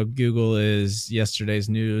we all know Google is yesterday's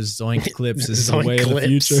news. Zoink Clips is the way of the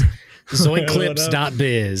future.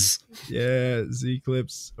 Zoinclips.biz. Yeah. Z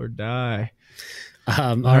Clips or die.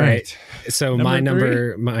 All right. So my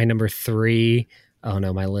number 3. Oh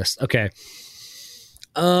no, my list. Okay.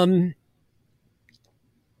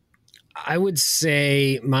 I would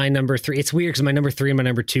say my number 3. It's weird because my number 3 and my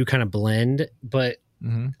number 2 kind of blend, but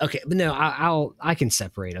okay. But no, I can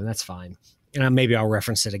separate them. That's fine. And maybe I'll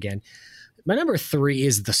reference it again. My number 3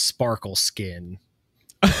 is the sparkle skin.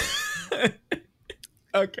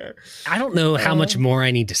 Okay. I don't know how much more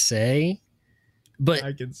I need to say, but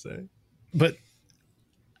I can say. But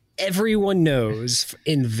everyone knows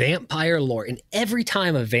in vampire lore, and every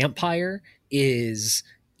time a vampire is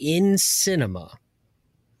in cinema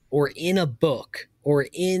or in a book or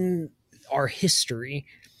in our history,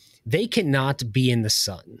 they cannot be in the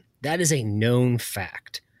sun. That is a known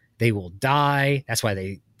fact. They will die. That's why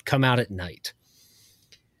they come out at night.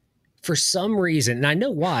 For some reason, and I know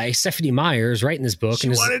why, Stephanie Meyer is writing this book. She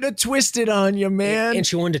wanted to twist it on you, man. And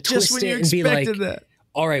she wanted to twist it and be like,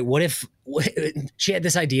 all right, what if she had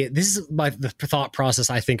this idea? This is the thought process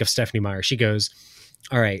I think of Stephanie Meyer. She goes,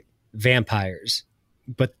 all right, vampires,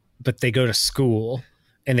 but they go to school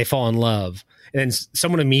and they fall in love. And then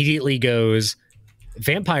someone immediately goes,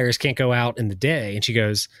 vampires can't go out in the day. And she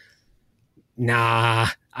goes, nah,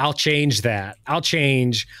 I'll change that. I'll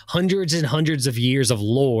change hundreds and hundreds of years of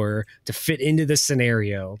lore to fit into this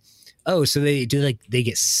scenario. Oh, so they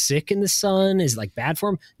get sick in the sun? Is it like bad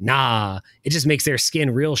for them? Nah, it just makes their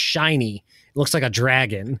skin real shiny. It looks like a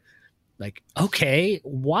dragon. Like, okay,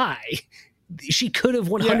 why? She could have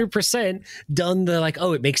 100% done the like,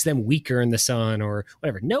 oh, it makes them weaker in the sun or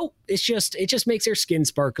whatever. Nope, it just makes their skin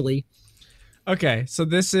sparkly. Okay, so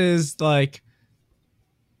this is like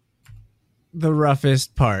the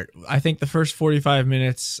roughest part. I think the first 45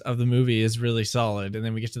 minutes of the movie is really solid, and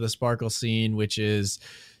then we get to the sparkle scene, which is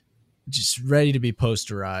just ready to be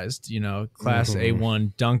posterized, class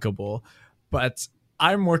A1 dunkable. But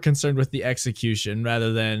I'm more concerned with the execution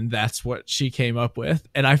rather than that's what she came up with.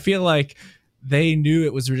 And I feel like they knew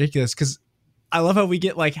it was ridiculous because I love how we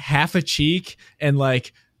get like half a cheek and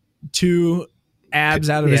like 2 abs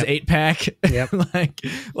out of his 8-pack,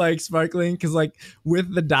 like sparkling, because like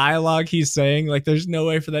with the dialogue he's saying, like there's no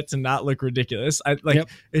way for that to not look ridiculous.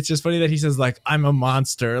 It's just funny that he says like I'm a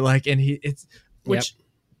monster, like, and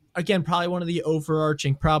again, probably one of the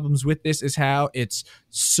overarching problems with this is how it's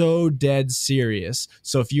so dead serious.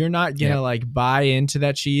 So if you're not gonna like buy into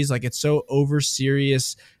that cheese, like it's so over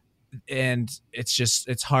serious, and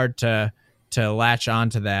it's hard to latch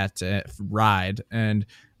onto that ride. And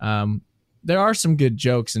there are some good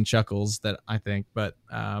jokes and chuckles that I think, but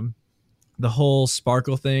the whole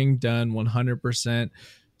sparkle thing done 100%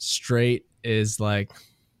 straight is like,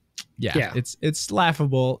 it's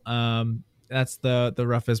laughable. That's the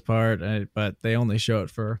roughest part, but they only show it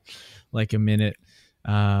for like a minute.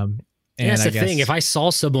 And that's the thing. If I saw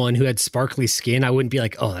someone who had sparkly skin, I wouldn't be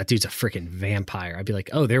like, oh, that dude's a freaking vampire. I'd be like,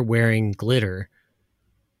 oh, they're wearing glitter.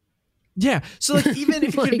 Yeah. So like, even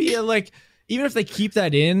if it could be even if they keep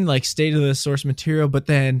that in, like stay to the source material, but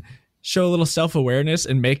then show a little self-awareness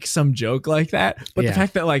and make some joke like that. But the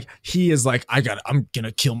fact that like he is like, I'm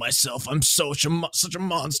gonna kill myself. I'm such a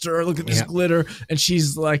monster. Look at this glitter. And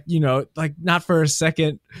she's like, like not for a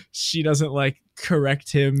second, she doesn't like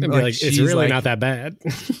correct him. Like it's really not that bad.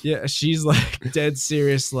 Yeah, she's like dead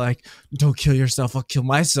serious. Like, don't kill yourself. I'll kill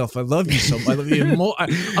myself. I love you so much. I love you even more. I'm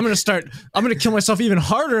gonna kill myself even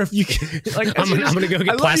harder if you can. Like, I'm gonna go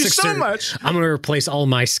get plastic so much. I'm gonna replace all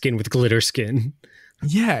my skin with glitter skin.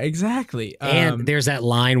 Yeah, exactly. And there's that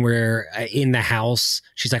line where in the house,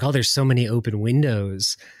 she's like, oh, there's so many open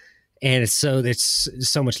windows. And it's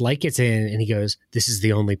so much light gets in. And he goes, this is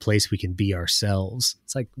the only place we can be ourselves.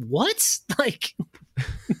 It's like, what? Like,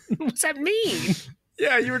 what's that mean?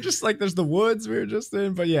 Yeah, you were just like, there's the woods we were just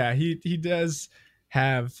in, but yeah, he does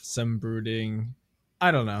have some brooding. I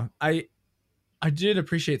don't know. I did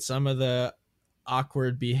appreciate some of the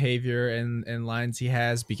awkward behavior and lines he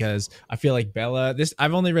has, because I feel like Bella, this,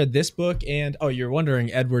 I've only read this book, and oh, you're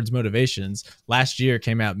wondering Edward's motivations. Last year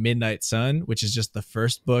came out Midnight Sun, which is just the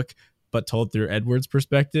first book but told through Edward's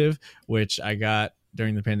perspective, which I got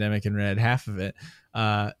during the pandemic and read half of it.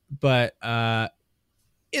 But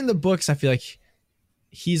in the books, I feel like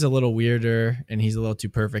he's a little weirder and he's a little too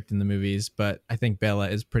perfect in the movies, but I think Bella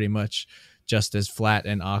is pretty much just as flat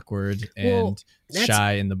and awkward and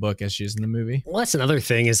shy in the book as she is in the movie. Well, that's another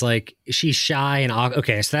thing, is like, is she shy and awkward?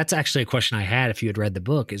 Okay, so that's actually a question I had if you had read the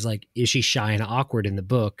book, is like, is she shy and awkward in the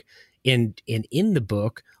book? And in the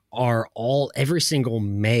book, are every single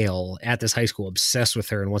male at this high school obsessed with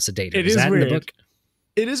her and wants to date her? Is that weird. In the book?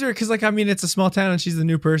 It is weird because, like, I mean, it's a small town and she's the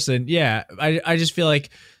new person. Yeah, I just feel like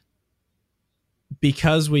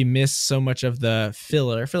because we miss so much of the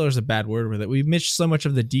filler is a bad word with it. We miss so much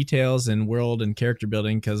of the details and world and character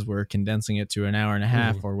building because we're condensing it to an hour and a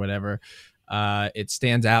half or whatever. It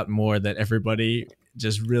stands out more that everybody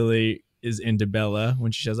just really is into Bella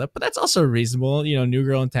when she shows up, but that's also reasonable. You know, new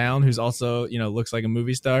girl in town who's also, you know, looks like a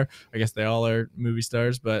movie star. I guess they all are movie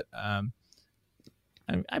stars, but I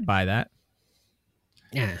buy that.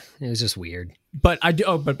 Yeah, it was just weird. But I do.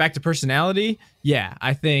 Oh, but back to personality. Yeah,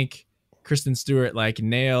 I think Kristen Stewart like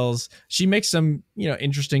nails. She makes some, you know,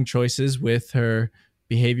 interesting choices with her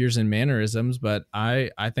behaviors and mannerisms, but I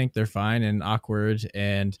think they're fine and awkward,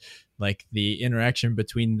 and like the interaction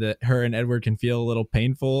between her and Edward can feel a little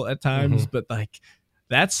painful at times, but like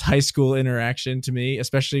that's high school interaction to me,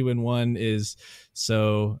 especially when one is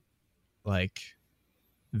so like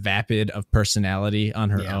vapid of personality on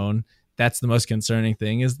her own. That's the most concerning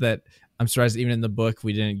thing, is that I'm surprised even in the book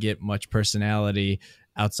we didn't get much personality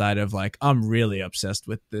outside of like, I'm really obsessed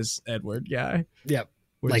with this Edward guy. Yep.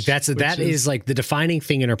 Like that is like the defining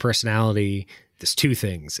thing in her personality. There's two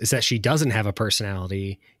things: is that she doesn't have a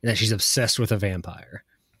personality and that she's obsessed with a vampire.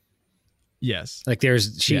 Yes. Like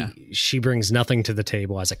she brings nothing to the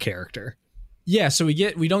table as a character. Yeah. So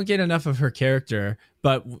we don't get enough of her character,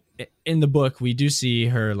 but in the book we do see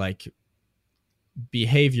her like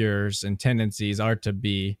behaviors and tendencies are to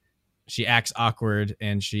be, she acts awkward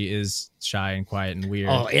and she is shy and quiet and weird.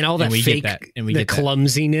 Oh, and all that fake, the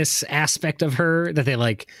clumsiness aspect of her that they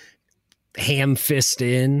like ham fist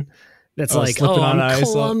in. That's like, oh, I'm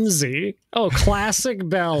clumsy. Oh, classic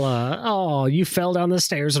Bella. Oh, you fell down the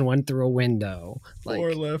stairs and went through a window. Like,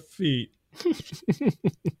 4 left feet.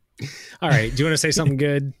 All right. Do you want to say something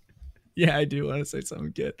good? Yeah, I do want to say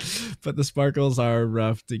something good. But the sparkles are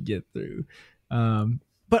rough to get through.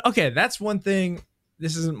 But okay, that's one thing.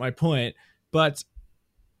 This isn't my point, but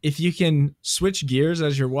if you can switch gears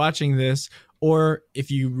as you're watching this, or if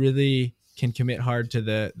you really can commit hard to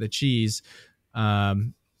the cheese,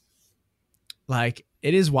 like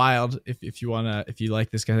it is wild if you like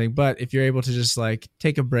this kind of thing, but if you're able to just like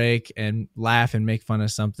take a break and laugh and make fun of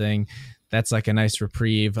something, that's like a nice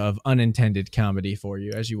reprieve of unintended comedy for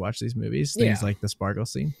you as you watch these movies, things like the sparkle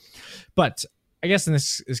scene. But I guess, and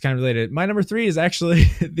this is kind of related, my number 3 is actually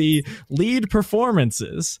the lead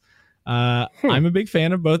performances. I'm a big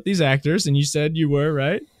fan of both these actors, and you said you were,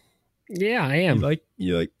 right? Yeah, I am.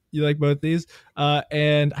 You like both these,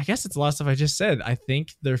 and I guess it's a lot of stuff I just said. I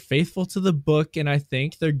think they're faithful to the book, and I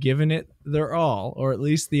think they're giving it their all, or at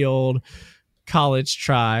least the old college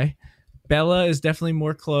try. Bella is definitely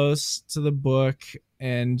more close to the book,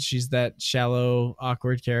 and she's that shallow,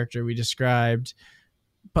 awkward character we described.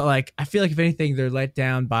 But like, I feel like if anything, they're let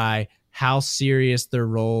down by how serious their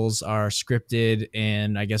roles are scripted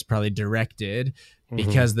and I guess probably directed,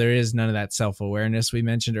 because there is none of that self-awareness we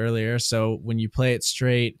mentioned earlier. So when you play it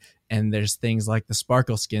straight and there's things like the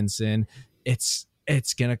sparkle skin sin, it's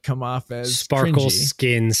gonna come off as sparkle cringy.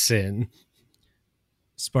 Skin sin.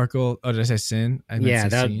 Sparkle. Oh, did I say sin?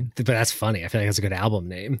 But that's funny. I feel like that's a good album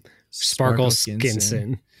name. Sparkle Skin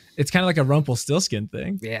sin. It's kind of like a Rumpelstiltskin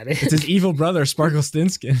thing. Yeah, it is. It's his evil brother, Sparkle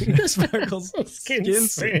Stinskin. Sparkle Skin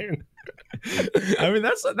sin. I mean,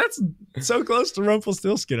 that's so close to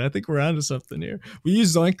Rumpelstiltskin. I think we're onto something here. We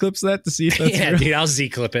use Zoink clips that to see if that's real. Dude, I'll Z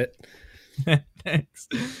clip it. Thanks.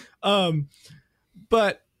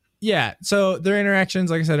 But yeah, so their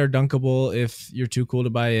interactions, like I said, are dunkable if you're too cool to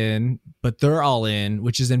buy in, but they're all in,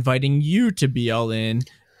 which is inviting you to be all in.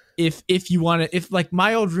 If you want to, if like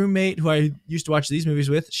my old roommate who I used to watch these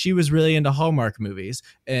movies with, she was really into Hallmark movies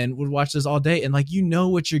and would watch those all day. And like, you know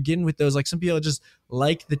what you're getting with those. Like some people just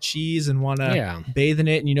like the cheese and want to bathe in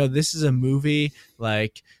it. And you know, this is a movie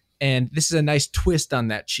like, And this is a nice twist on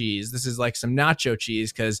that cheese. This is like some nacho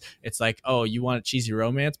cheese because it's like, oh, you want a cheesy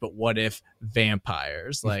romance, but what if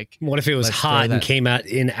vampires? Like, what if it was hot and came out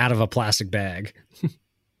of a plastic bag?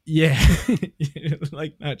 Yeah,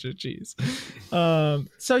 like nacho cheese.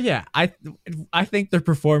 So yeah, I think their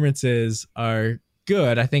performances are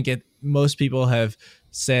good. I think most people have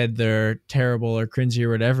said they're terrible or cringy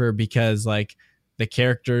or whatever because like the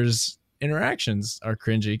characters' interactions are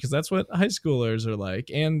cringy because that's what high schoolers are like,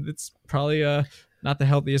 and it's probably not the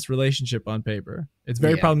healthiest relationship on paper. It's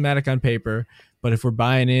very problematic on paper, but if we're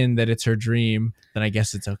buying in that it's her dream, then I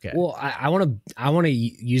guess it's okay. Well, I want to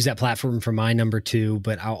use that platform for my number 2,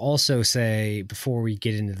 but I'll also say before we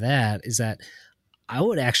get into that is that I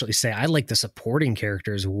would actually say I like the supporting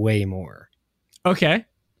characters way more. Okay.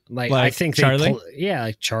 Like I think Charlie,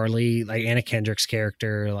 like Charlie, like Anna Kendrick's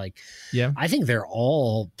character, like I think they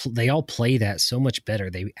all play that so much better.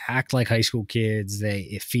 They act like high school kids.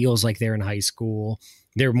 It feels like they're in high school.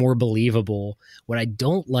 They're more believable. What I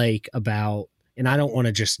don't like about, and I don't want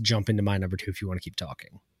to just jump into my number 2 if you want to keep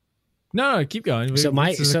talking. No, keep going. This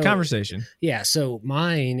is a conversation. Yeah, so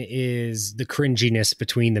mine is the cringiness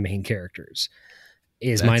between the main characters.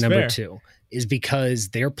 That's my number fair. 2. Is because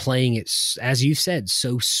they're playing it, as you said,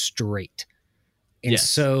 so straight. And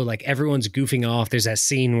so like everyone's goofing off. There's that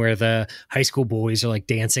scene where the high school boys are like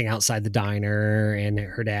dancing outside the diner and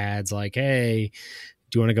her dad's like, hey,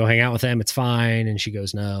 do you want to go hang out with them? It's fine. And she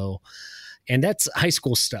goes, no. And that's high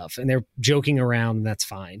school stuff. And they're joking around and that's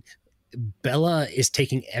fine. Bella is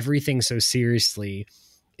taking everything so seriously.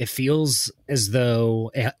 It feels as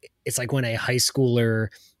though it's like when a high schooler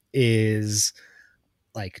is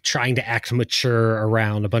like trying to act mature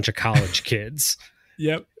around a bunch of college kids.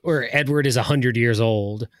 Yep. Where Edward is 100 years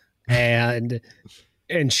old and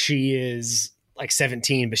she is like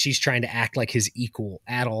 17, but she's trying to act like his equal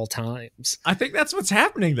at all times. I think that's what's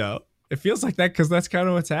happening though. It feels like that because that's kind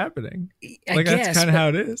of what's happening. That's kind of how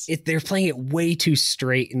it is. They're playing it way too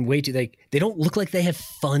straight and way too like they don't look like they have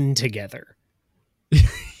fun together.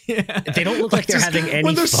 Yeah. They don't look like they're having any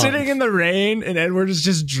when they're fun. Sitting in the rain and Edward is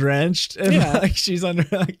just drenched and like she's under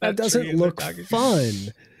like that doesn't look fun.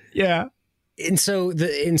 Yeah. And so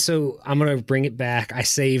I'm going to bring it back. I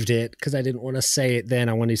saved it because I didn't want to say it then.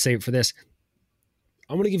 I wanted to save it for this.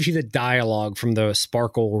 I'm going to give you the dialogue from the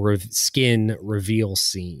Sparkle skin reveal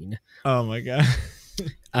scene. Oh my God.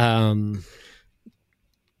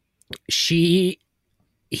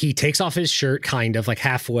 He takes off his shirt kind of like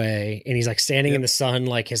halfway and he's like standing in the sun,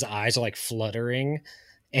 like his eyes are like fluttering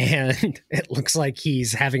and it looks like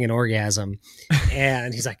he's having an orgasm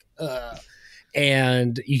and he's like,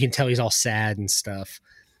 and you can tell he's all sad and stuff.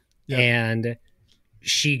 Yep. And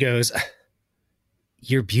she goes,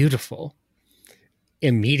 "You're beautiful."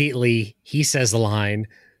 Immediately he says the line,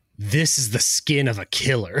 "This is the skin of a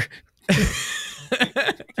killer."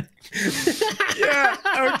 Yeah,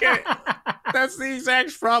 okay. That's the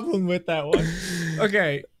exact problem with that one.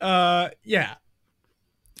 Okay, yeah.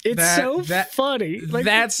 It's so funny. Like,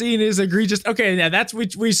 that scene is egregious. Okay, yeah, that's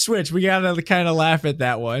we switch. We gotta kind of laugh at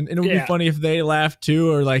that one. And it would be funny if they laughed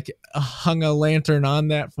too or like hung a lantern on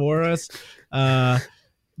that for us.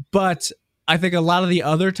 But I think a lot of the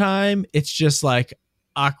other time, it's just like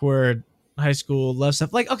awkward high school love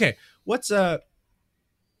stuff. Like, okay,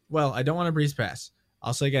 well, I don't want to breeze past.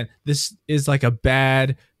 I'll say again, this is like a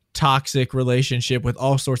bad, toxic relationship with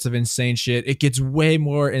all sorts of insane shit. It gets way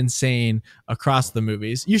more insane across the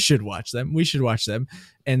movies. You should watch them. We should watch them.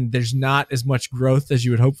 And there's not as much growth as you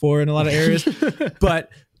would hope for in a lot of areas.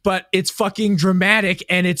 but it's fucking dramatic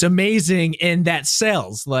and it's amazing and that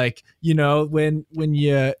sells. Like, you know, when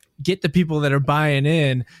you get the people that are buying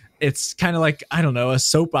in, it's kind of like, I don't know, a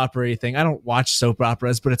soap opera thing. I don't watch soap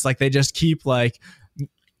operas, but it's like they just keep like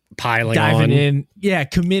piling diving on. In,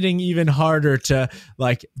 committing even harder to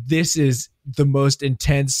like, this is the most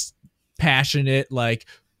intense, passionate, like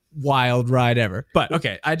wild ride ever. But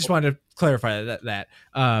okay, I just wanted to clarify that.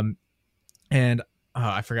 And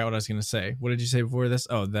I forgot what I was going to say. What did you say before this?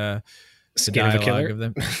 Oh, the skin of a killer. Of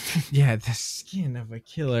them. Yeah, the skin of a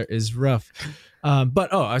killer is rough.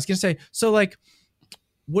 But I was going to say, so like,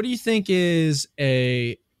 what do you think is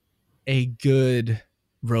a good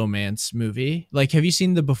romance movie? Like, have you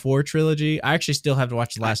seen the Before trilogy? I actually still have to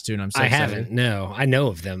watch the last two, and I'm so excited. Haven't. No, I know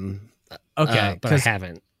of them. Okay, but I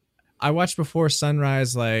haven't. I watched Before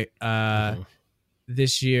Sunrise like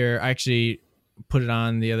this year. I actually put it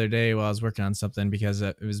on the other day while I was working on something because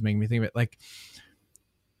it was making me think of it. Like,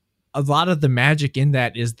 a lot of the magic in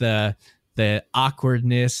that is the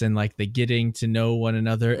awkwardness and like the getting to know one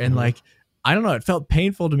another, and like, I don't know, it felt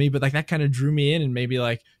painful to me, but like that kind of drew me in and maybe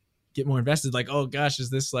like get more invested. Like, oh gosh, is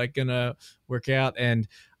this like gonna work out? And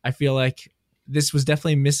I feel like this was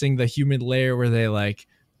definitely missing the human layer where they like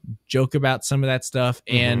joke about some of that stuff,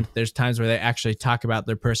 and there's times where they actually talk about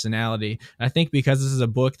their personality. And I think because this is a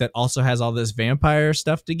book that also has all this vampire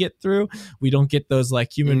stuff to get through, we don't get those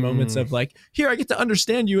like human moments of like, here, I get to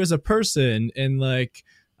understand you as a person, and like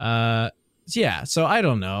yeah, so I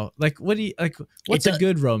don't know, like what do you like, what's a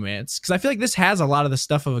good romance? Because I feel like this has a lot of the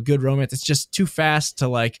stuff of a good romance. It's just too fast to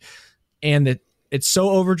like, and it's so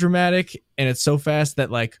over dramatic and it's so fast that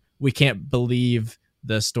like we can't believe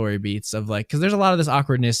the story beats of like, because there's a lot of this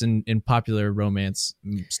awkwardness in popular romance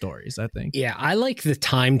stories, I think. Yeah, I like the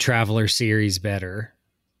Time Traveler series better.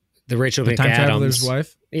 The Rachel McAdams. Time Traveler's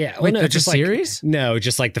Wife? Yeah. Wait, no, just like, series? No,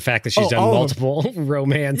 just like the fact that she's done multiple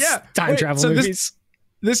romance time travel movies.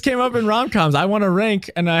 This came up in rom-coms. I want to rank,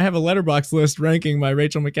 and I have a letterbox list ranking my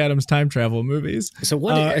Rachel McAdams time travel movies. So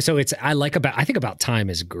I think About Time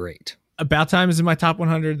is great. About Time is in my top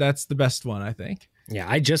 100. That's the best one, I think. Yeah,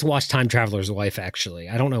 I just watched Time Traveler's Wife, actually.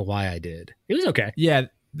 I don't know why I did. It was okay. Yeah,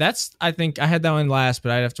 I think I had that one last,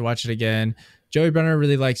 but I'd have to watch it again. Joey Brenner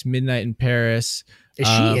really likes Midnight in Paris. Is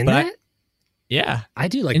she in that? Yeah. I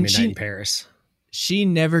do like Midnight in Paris. She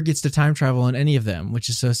never gets to time travel in any of them, which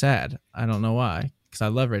is so sad. I don't know why, because I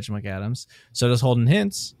love Rachel McAdams. So does Holden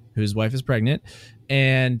Hintz, whose wife is pregnant.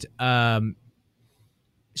 And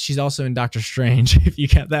she's also in Doctor Strange, if you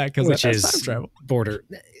get that, because that's time travel.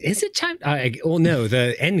 Is it time? Well, no,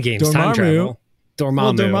 the Endgame's time travel. Dormammu.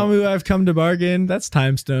 Well, Dormammu, I've come to bargain. That's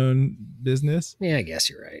time stone business. Yeah, I guess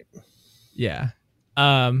you're right. Yeah.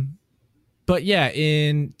 But yeah,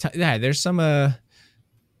 there's some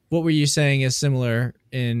what were you saying is similar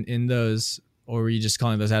in those, or were you just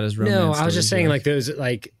calling those out as romance? No, I was just saying like those,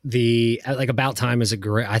 like About Time is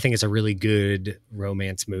I think it's a really good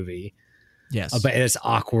romance movie. Yes. But it's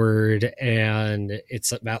awkward, and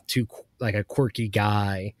it's about a quirky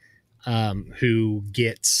guy who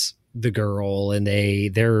gets the girl, and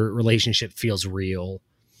their relationship feels real.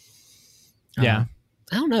 Yeah.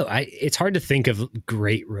 I don't know. It's hard to think of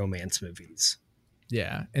great romance movies.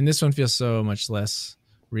 Yeah. And this one feels so much less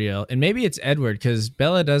real. And maybe it's Edward, because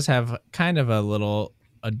Bella does have kind of a little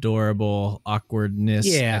adorable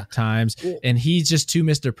awkwardness at times. And he's just too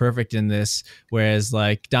Mr. Perfect in this. Whereas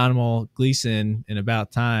like Domhnall Gleeson in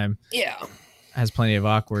About Time has plenty of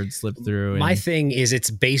awkward slip through. My thing is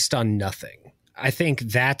it's based on nothing. I think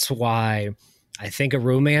that's why I think a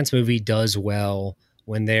romance movie does well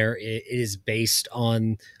when it is based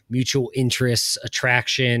on mutual interests,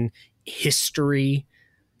 attraction, history.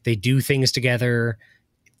 They do things together.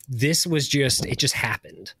 This was it just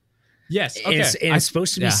happened. Yes. Okay. It's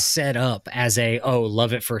supposed to be set up as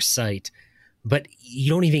love at first sight, but you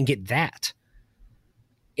don't even get that.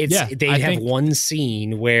 They have one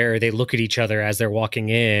scene where they look at each other as they're walking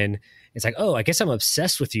in. It's like, oh, I guess I'm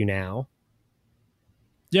obsessed with you now.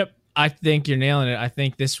 Yep. I think you're nailing it. I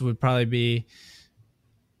think this would probably be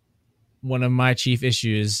one of my chief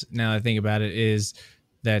issues, now that I think about it, is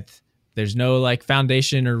that there's no like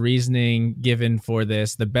foundation or reasoning given for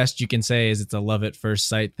this. The best you can say is it's a love at first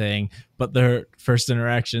sight thing, but their first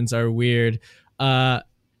interactions are weird. But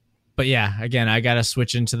yeah, again, I got to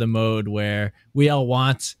switch into the mode where we all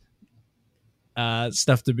want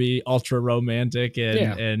stuff to be ultra romantic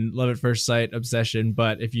and love at first sight obsession.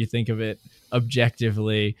 But if you think of it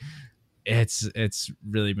objectively, it's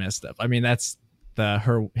really messed up. I mean, that's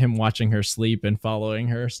him watching her sleep and following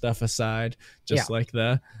her stuff aside, like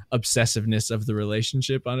the obsessiveness of the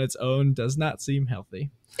relationship on its own does not seem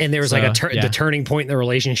healthy. And there was the turning point in the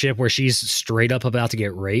relationship where she's straight up about to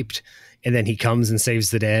get raped, and then he comes and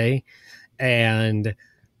saves the day. And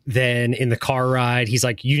then in the car ride, he's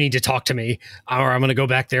like, you need to talk to me or I'm going to go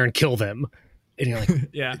back there and kill them. And you're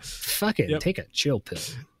like, fucking take a chill pill.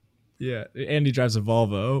 Yeah, and he drives a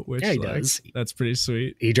Volvo, which he does. That's pretty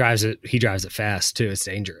sweet. He drives it fast too. It's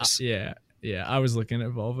dangerous. Yeah. I was looking at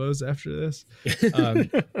Volvos after this.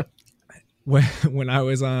 When I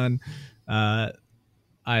was on,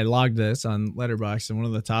 I logged this on Letterboxd, and one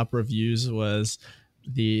of the top reviews was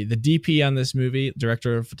the DP on this movie,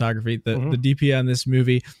 director of photography. The DP on this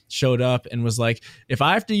movie showed up and was like, if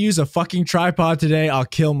I have to use a fucking tripod today, I'll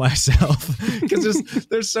kill myself. Because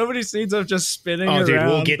there's so many scenes of just spinning around. Dude,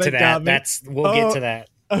 we'll get to that. We'll get to that.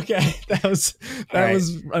 Okay, that was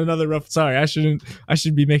another rough. Sorry, I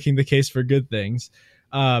should be making the case for good things.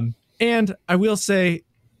 And I will say,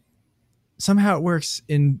 somehow it works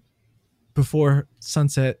in Before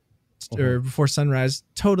Sunset or Before Sunrise.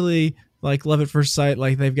 Totally like love at first sight.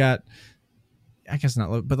 Like they've got, I guess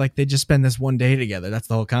not love, but like they just spend this one day together. That's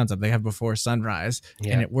the whole concept. They have Before Sunrise,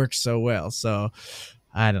 and it works so well. So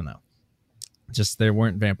I don't know. Just there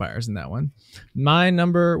weren't vampires in that one. What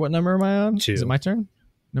number am I on? 2. Is it my turn?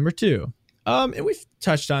 Number 2. And we've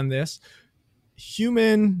touched on this.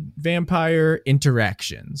 Human vampire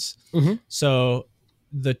interactions. Mm-hmm. So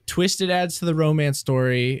the twist it adds to the romance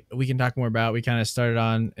story, we can talk more about. We kind of started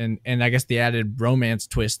on, and I guess the added romance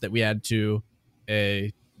twist that we add to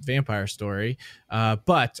a vampire story.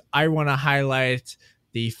 But I want to highlight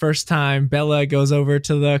the first time Bella goes over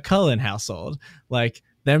to the Cullen household. Like,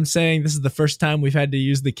 them saying this is the first time we've had to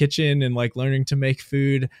use the kitchen and like learning to make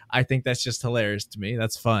food. I think that's just hilarious to me.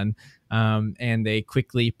 That's fun. And they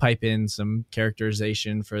quickly pipe in some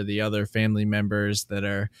characterization for the other family members that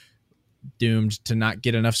are doomed to not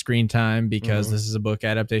get enough screen time because this is a book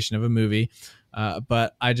adaptation of a movie.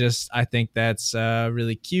 But I think that's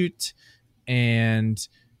really cute. And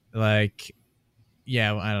like,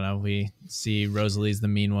 yeah, I don't know. We see Rosalie's the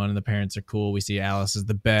mean one and the parents are cool. We see Alice is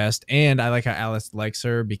the best. And I like how Alice likes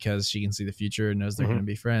her because she can see the future and knows they're going to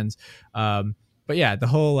be friends. But yeah, the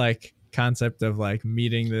whole like concept of like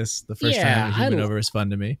meeting the first time a human over is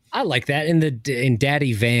fun to me. I like that. In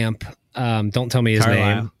Daddy Vamp, don't tell me his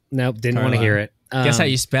name. Nope, didn't want to hear it. Guess how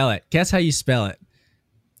you spell it. Guess how you spell it.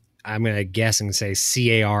 I'm going to guess and say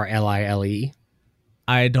Carlile.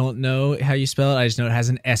 I don't know how you spell it. I just know it has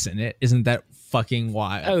an S in it. Isn't that fucking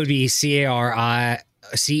wild? That would be Carlisle.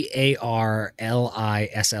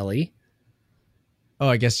 Oh,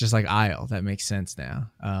 I guess just like Isle. That makes sense now.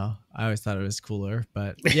 Oh, I always thought it was cooler,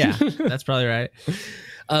 but yeah, that's probably right.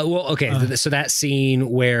 Well, okay. So that scene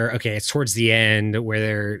where, okay, it's towards the end where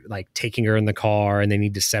they're like taking her in the car and they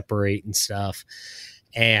need to separate and stuff.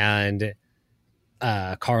 And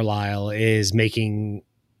Carlisle is making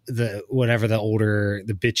the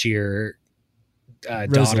bitchier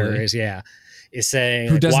daughter is saying,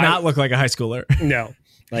 who does not look like a high schooler. No,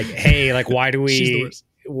 like, hey, like, why do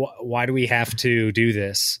we have to do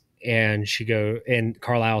this? And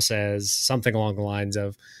Carlisle says something along the lines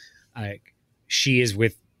of, like, she is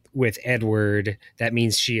with Edward. That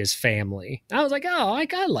means she is family. I was like, oh,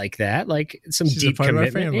 I like that. Like, some She's deep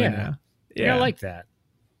commitment. Yeah, I like that.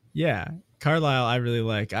 Yeah. Carlisle, I really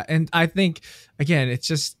like. And I think, again, it's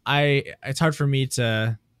just, it's hard for me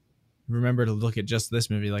to remember to look at just this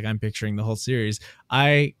movie. Like, I'm picturing the whole series.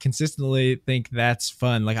 I consistently think that's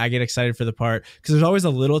fun. Like, I get excited for the part because there's always a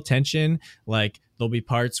little tension. Like, there'll be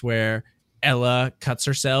parts where Ella cuts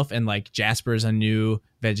herself and like Jasper's a new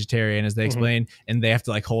vegetarian, as they explain, and they have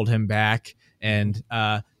to like hold him back. And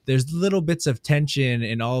there's little bits of tension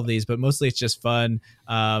in all of these, but mostly it's just fun.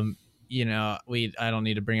 You know, I don't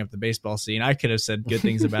need to bring up the baseball scene. I could have said good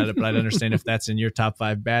things about it, but I'd understand if that's in your top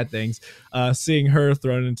 5 bad things. Seeing her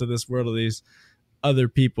thrown into this world of these other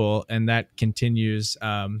people, and that continues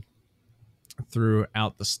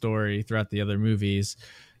throughout the story, throughout the other movies.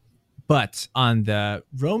 But on the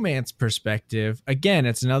romance perspective, again,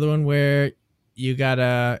 it's another one where you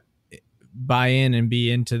gotta buy in and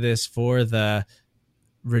be into this for the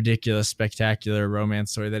ridiculous, spectacular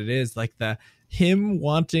romance story that it is. Like him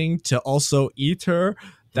wanting to also eat her,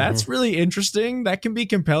 that's really interesting. That can be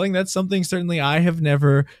compelling. That's something certainly I have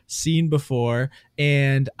never seen before.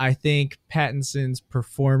 And I think Pattinson's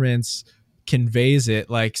performance conveys it,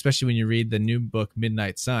 like, especially when you read the new book,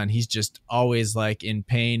 Midnight Sun. He's just always like in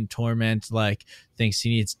pain, torment, like thinks he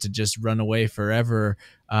needs to just run away forever.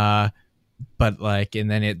 But like, and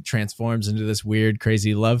then it transforms into this weird,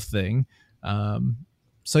 crazy love thing.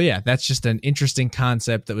 So yeah, that's just an interesting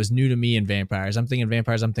concept that was new to me in vampires. I'm thinking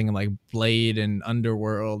vampires. I'm thinking like Blade and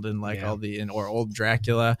Underworld and like or old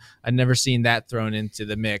Dracula. I'd never seen that thrown into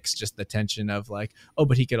the mix. Just the tension of like, oh,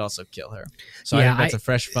 but he could also kill her. So I think that's a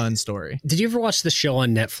fresh, fun story. Did you ever watch the show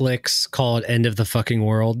on Netflix called End of the Fucking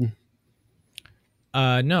World?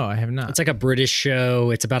 No, I have not. It's like a British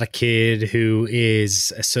show. It's about a kid who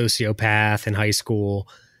is a sociopath in high school,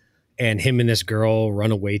 and him and this girl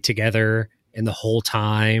run away together. And the whole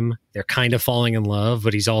time they're kind of falling in love,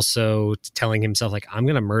 but he's also telling himself like, I'm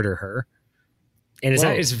going to murder her. And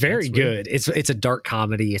it's very good. It's a dark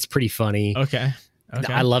comedy. It's pretty funny. Okay.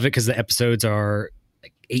 I love it because the episodes are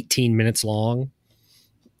like 18 minutes long.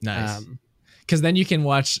 Nice. Because then you can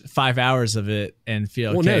watch 5 hours of it and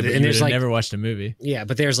feel okay. And there's like, never watched a movie. Yeah,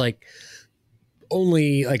 but there's like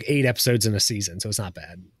only like 8 episodes in a season, so it's not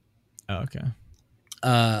bad. Oh, okay.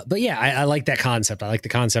 But yeah, I like that concept. I like the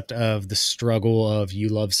concept of the struggle of you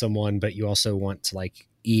love someone, but you also want to like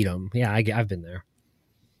eat them. Yeah, I've been there.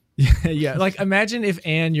 Yeah. Like imagine if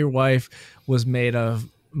Anne, your wife, was made of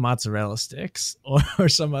mozzarella sticks or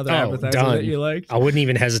some other appetizer that you like. I wouldn't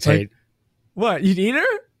even hesitate. Like, what? You'd eat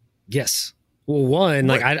her? Yes. Well, one,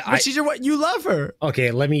 like but she's your what? You love her. Okay,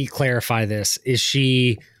 let me clarify this. Is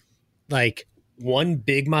she like one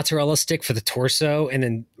big mozzarella stick for the torso, and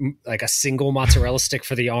then like a single mozzarella stick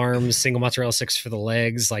for the arms, single mozzarella sticks for the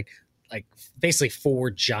legs, like basically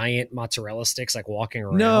 4 giant mozzarella sticks like walking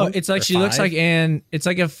around. No, it's like she 5. looks like Anne. It's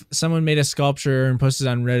like if someone made a sculpture and posted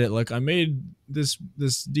on Reddit, like, I made this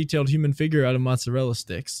detailed human figure out of mozzarella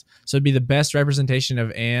sticks. So it'd be the best representation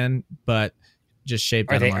of Anne, but just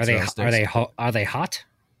shaped out of mozzarella sticks. Are they hot?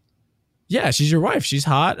 Yeah, she's your wife. She's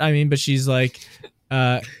hot. I mean, but she's like,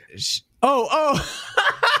 oh,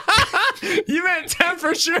 you meant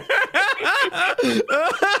temperature.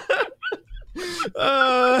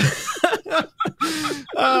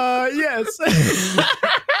 Yes.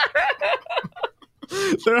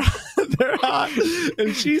 they're hot,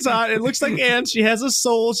 and she's hot. It looks like Anne. She has a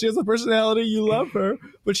soul. She has a personality. You love her,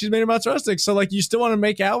 but she's made of mozzarella sticks. So like, you still want to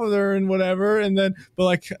make out with her and whatever, and then, but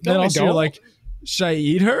like, then also you're like, should I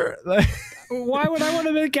eat her? Like, why would I want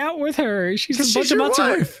to make out with her? She's a bunch she's of your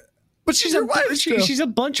mozzarella. wife. But she's your wife. She's a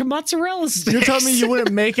bunch of mozzarella sticks. You're telling me you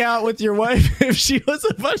wouldn't make out with your wife if she was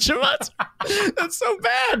a bunch of mozzarella? That's so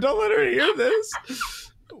bad. Don't let her hear this.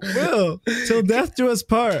 Will, till death do us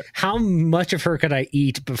part. How much of her could I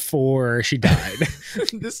eat before she died?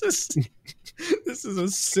 This is a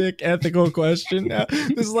sick ethical question now.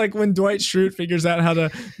 This is like when Dwight Schrute figures out how to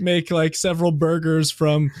make like several burgers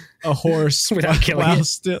from a horse without killing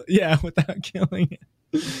it. Without killing it.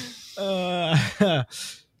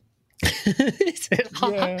 Is it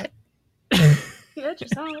hot? Yeah. Yeah,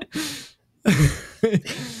 just hot.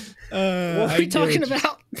 What are we talking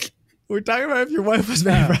about? We're talking about if your wife was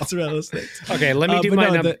made of mozzarella sticks. Okay, let me do my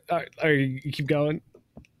number. You keep going.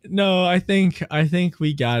 No, I think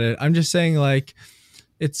we got it. I'm just saying, like,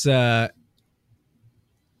 it's and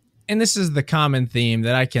this is the common theme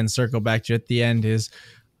that I can circle back to at the end is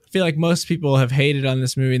I feel like most people have hated on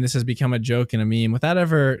this movie and this has become a joke and a meme without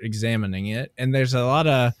ever examining it. And there's a lot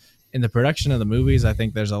of, in the production of the movies, I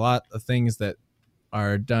think there's a lot of things that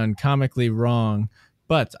are done comically wrong,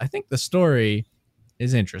 but I think the story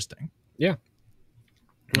is interesting. Yeah.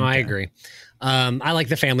 No, okay. I agree. I like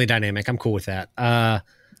the family dynamic. I'm cool with that.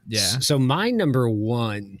 Yeah. So my number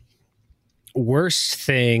one worst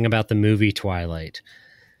thing about the movie Twilight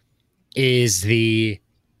is the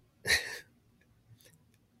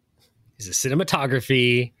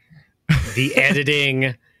cinematography, the editing,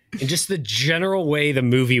 and just the general way the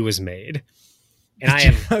movie was made. And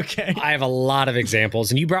I have a lot of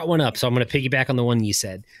examples, and you brought one up, so I'm going to piggyback on the one you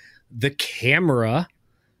said. The camera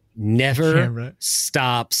never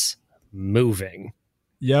stops moving.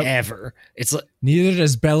 Yep. Ever. It's like, neither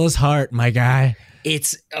does Bella's heart, my guy.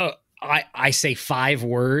 It's I say 5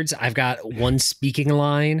 words. I've got one speaking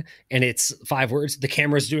line and it's 5 words. The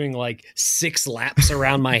camera's doing like 6 laps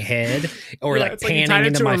around my head or like panning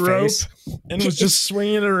into my face. And it was just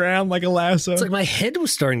swinging around like a lasso. It's like my head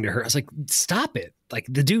was starting to hurt. I was like, stop it. Like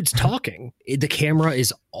the dude's talking. The camera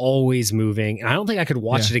is always moving. And I don't think I could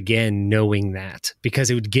watch it again knowing that because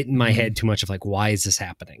it would get in my head too much of like, why is this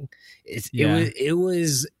happening? It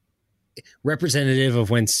was representative of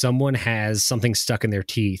when someone has something stuck in their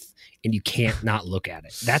teeth and you can't not look at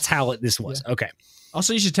it. That's how this was. Yeah. Okay.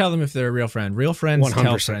 Also, you should tell them if they're a real friend. Real friends 100%.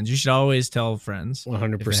 Tell friends. You should always tell friends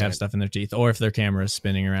 100% if they have stuff in their teeth or if their camera is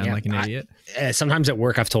spinning around like an idiot. Sometimes at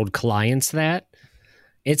work, I've told clients that.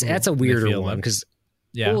 That's a weirder one because,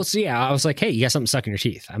 I was like, hey, you got something stuck in your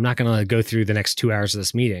teeth. I'm not going to go through the next 2 hours of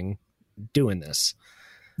this meeting doing this.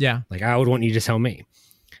 Yeah. Like, I would want you to tell me.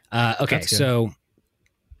 Okay, so...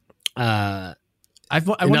 I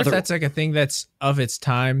wonder if that's like a thing that's of its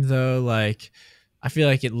time though. Like, I feel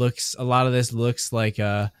like a lot of this looks like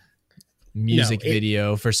a music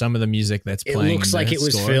video for some of the music that's playing. It looks like it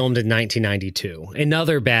was filmed in 1992.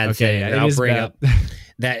 Another bad thing that I'll bring up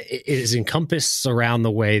that is encompassed around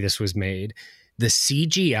the way this was made. The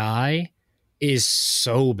CGI is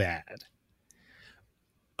so bad.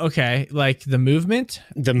 Okay, like the movement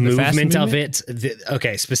of it.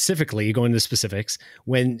 Specifically, going to the specifics,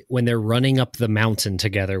 when they're running up the mountain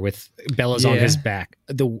together with Bella's on his back,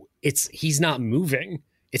 he's not moving.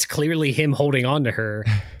 It's clearly him holding on to her,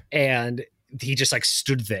 and he just like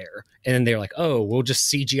stood there. And then they're like, "Oh, we'll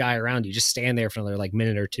just CGI around you. Just stand there for another like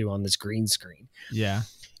minute or two on this green screen." Yeah.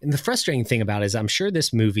 And the frustrating thing about it is, I'm sure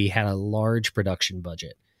this movie had a large production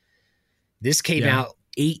budget. This came out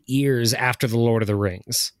 8 years after The Lord of the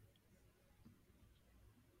Rings.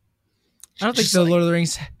 I don't think The Lord of the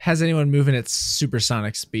Rings has anyone moving at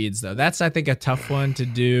supersonic speeds, though. That's, I think, a tough one to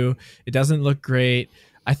do. It doesn't look great.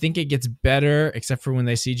 I think it gets better, except for when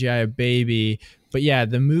they CGI a baby. But yeah,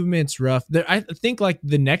 the movement's rough. I think like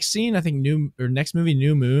the next scene, next movie,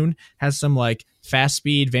 New Moon, has some like fast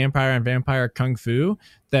speed vampire on vampire kung fu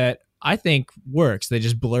that I think works. They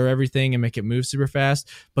just blur everything and make it move super fast.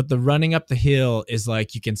 But the running up the hill is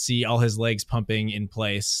like you can see all his legs pumping in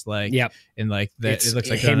place, like and like that. It looks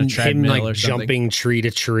like him, on a treadmill like or something. Jumping tree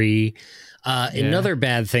to tree. Another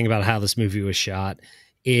bad thing about how this movie was shot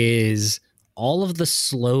is all of the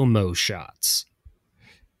slow-mo shots.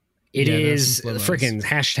 It is freaking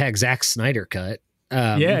hashtag Zack Snyder cut.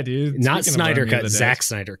 Yeah, dude. Not Snyder cut, Zack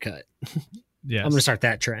Snyder cut. Yeah, I'm gonna start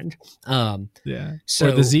that trend. So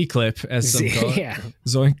or the Z clip, as some call it. Yeah,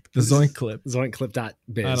 the Zoink clip,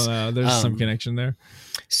 zoinkclip.biz. I don't know. There's some connection there.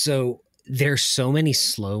 So there's so many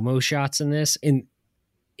slow mo shots in this, and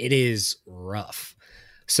it is rough.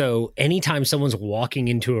 So anytime someone's walking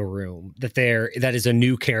into a room that is a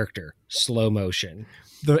new character, slow motion.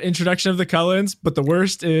 The introduction of the Cullens, but the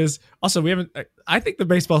worst is also I think the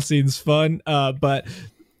baseball scene's fun, but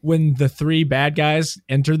when the three bad guys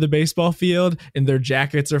enter the baseball field and their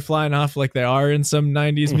jackets are flying off like they are in some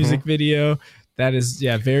 90s music video, that is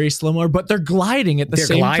very slow-mo, but they're gliding at the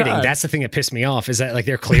same time. That's the thing that pissed me off, is that like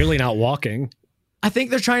they're clearly not walking. I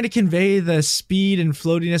think they're trying to convey the speed and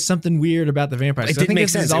floatiness, something weird about the vampires. It didn't make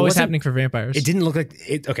sense. It's always happening for vampires. It didn't look like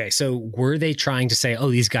it. Okay, so were they trying to say,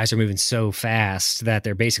 oh, these guys are moving so fast that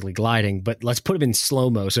they're basically gliding, but let's put them in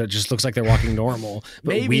slow-mo so it just looks like they're walking normal.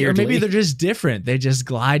 But maybe they're just different. They just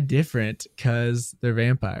glide different because they're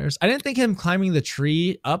vampires. I didn't think him climbing the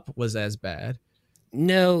tree up was as bad.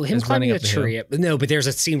 No, him climbing a tree up. No, but there's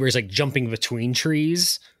a scene where he's like jumping between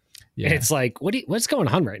trees. Yeah. And it's like, what's going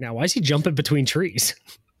on right now? Why is he jumping between trees?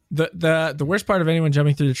 The worst part of anyone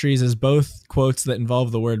jumping through the trees is both quotes that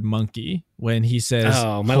involve the word monkey, when he says,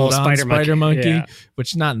 "Oh, my little spider monkey,"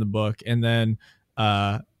 which is not in the book. And then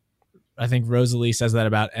I think Rosalie says that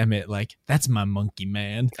about Emmett, like, "That's my monkey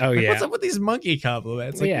man." Oh, like, what's up with these monkey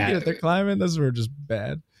compliments? Like, they're climbing. Those were just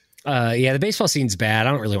bad. The baseball scene's bad.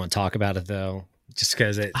 I don't really want to talk about it though, just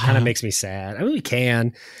because it kind of makes me sad. I mean, we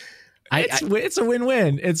can. It's a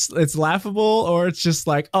win-win. It's laughable, or it's just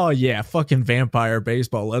like, oh yeah, fucking vampire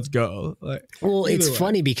baseball, let's go. Like, well, it's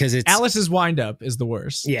funny because it's Alice's wind-up is the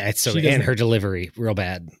worst. Yeah, it's so, and her delivery real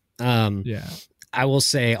bad. I will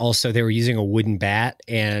say also they were using a wooden bat,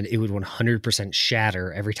 and it would 100%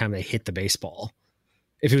 shatter every time they hit the baseball.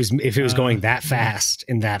 If it was going that fast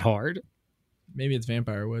and that hard. Maybe it's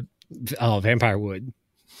vampire wood. Oh, vampire wood.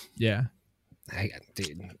 Yeah,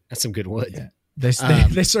 dude, that's some good wood. Yeah.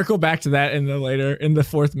 They circle back to that in the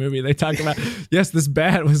fourth movie. They talk about, yes, this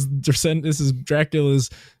bat was, this is Dracula's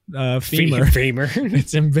femur.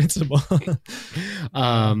 It's invincible.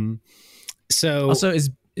 So also,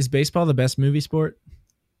 is baseball the best movie sport?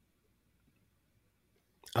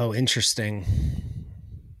 Oh, interesting.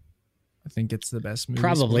 I think it's the best movie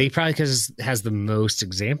probably sport. Because it has the most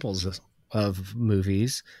examples of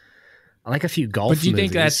movies. I like a few golf movies. But do you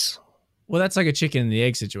think that's... Well, that's like a chicken and the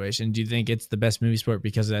egg situation. Do you think it's the best movie sport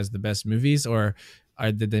because it has the best movies, or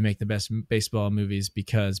did they make the best baseball movies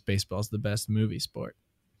because baseball's the best movie sport?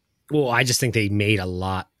 Well, I just think they made a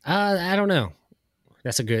lot. I don't know.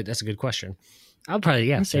 That's a good question. I'll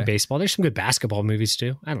probably say baseball. There's some good basketball movies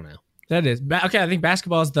too. I don't know. That is okay. I think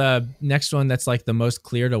basketball is the next one that's like the most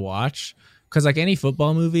clear to watch, because like any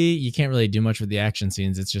football movie, you can't really do much with the action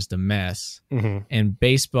scenes. It's just a mess. Mm-hmm. And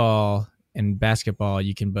baseball and basketball,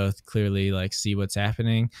 you can both clearly like see what's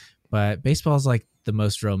happening, but baseball is like the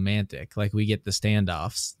most romantic. Like we get the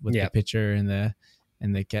standoffs with the pitcher and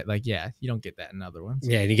the get like, you don't get that in other ones.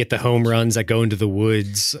 Yeah, and you get the home runs that go into the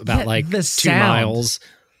woods about like the 2 miles.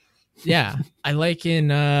 Yeah, I like in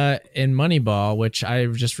Moneyball, which I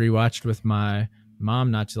just rewatched with my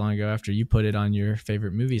mom not too long ago after you put it on your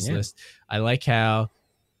favorite movies list. I like how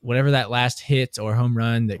whatever that last hit or home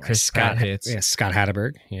run that Chris Scott hits. Yeah, Scott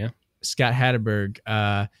Hatteberg. Yeah. Scott Hatteberg,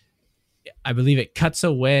 I believe it cuts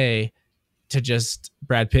away to just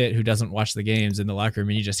Brad Pitt, who doesn't watch the games in the locker room,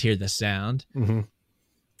 and you just hear the sound. Mm-hmm.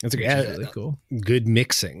 That's really cool. Good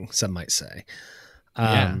mixing, some might say.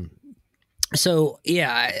 So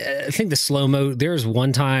I think the slow-mo, there's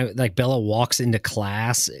one time like Bella walks into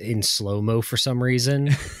class in slow-mo for some reason.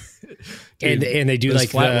 Dude, and they do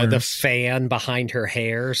like the fan behind her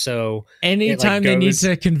hair. So anytime they need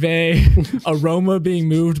to convey aroma being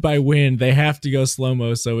moved by wind, they have to go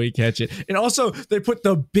slow-mo so we catch it. And also they put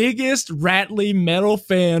the biggest rattly metal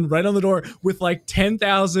fan right on the door with like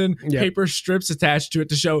 10,000 paper strips attached to it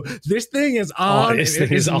to show this thing is on. This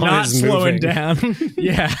thing is on, not slowing down.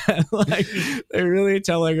 Yeah, like they really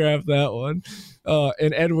telegraphed that one.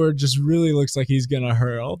 And Edward just really looks like he's gonna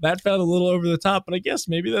hurl. That felt a little over the top, but I guess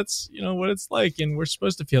maybe that's what it's like, and we're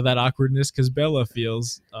supposed to feel that awkwardness because Bella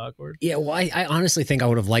feels awkward. Yeah, well, I honestly think I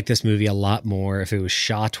would have liked this movie a lot more if it was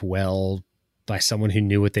shot well by someone who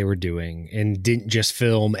knew what they were doing and didn't just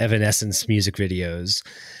film Evanescence music videos.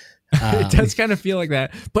 It does kind of feel like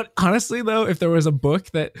that. But honestly, though, if there was a book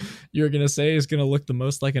that you're going to say is going to look the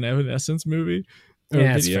most like an Evanescence movie or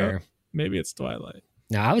Yeah, that's video, fair. maybe it's Twilight.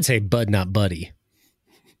 Now, I would say Bud Not Buddy.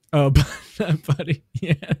 Oh, buddy.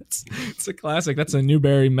 Yeah, it's a classic. That's a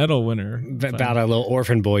Newbery Medal winner. About a little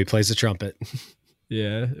orphan boy who plays the trumpet.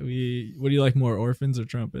 Yeah. What do you like more, orphans or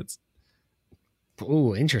trumpets?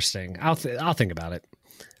 Ooh, interesting. I'll think about it.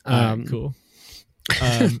 Right, cool.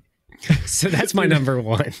 So that's my number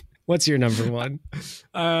one. What's your number one?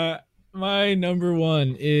 My number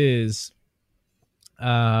one is,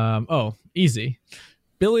 easy.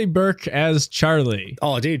 Billy Burke as Charlie.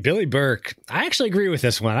 Oh, dude, Billy Burke. I actually agree with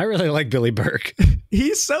this one. I really like Billy Burke.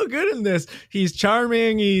 He's so good in this. He's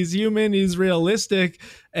charming, he's human, he's realistic,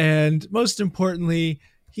 and most importantly,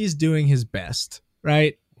 he's doing his best,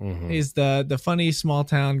 right? Mm-hmm. He's the funny small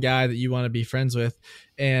town guy that you want to be friends with.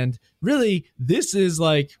 And really, this is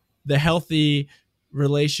like the healthy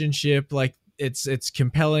relationship. Like it's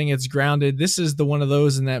compelling, it's grounded. This is the one of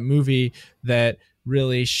those in that movie that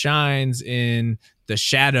really shines in the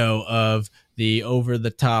shadow of the over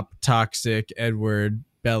the top toxic Edward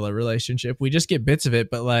Bella relationship. We just get bits of it,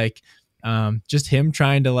 but like just him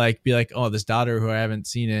trying to like be like, oh, this daughter who I haven't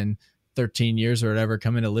seen in 13 years or whatever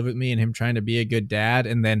coming to live with me, and him trying to be a good dad,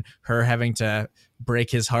 and then her having to break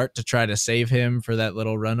his heart to try to save him for that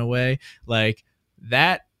little runaway. Like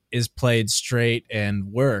that is played straight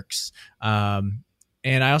and works. And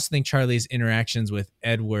I also think Charlie's interactions with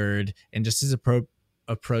Edward and just his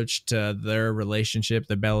approach to their relationship,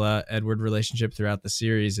 the Bella Edward relationship throughout the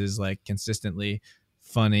series, is like consistently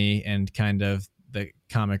funny and kind of the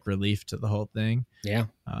comic relief to the whole thing. Yeah.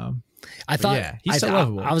 I thought, yeah, he's so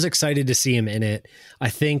lovable. I was excited to see him in it.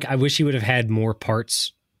 I wish he would have had more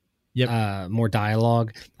parts. Yep. More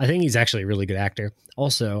dialogue. I think he's actually a really good actor.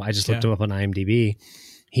 Also, I just looked him up on IMDb.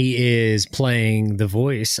 He is playing the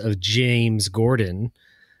voice of James Gordon,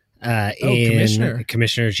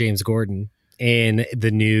 Commissioner James Gordon, in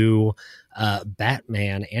the new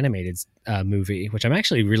Batman animated movie, which I'm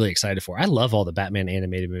actually really excited for. I love all the Batman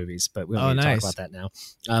animated movies, but we don't need to talk about that now.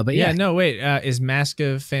 But yeah, no, wait. Is Mask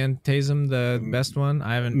of Phantasm the best one?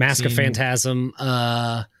 I haven't. Mask of Phantasm.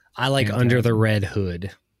 I like Phantasm. Under the Red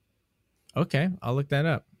Hood. Okay, I'll look that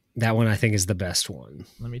up. That one I think is the best one.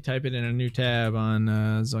 Let me type it in a new tab on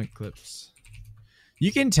Zoink Clips.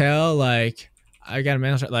 You can tell, like, I got a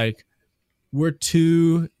mental like, we're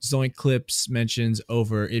 2 Zoink Clips mentions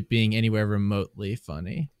over it being anywhere remotely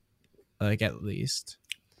funny. Like, at least.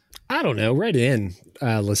 I don't know. Write in,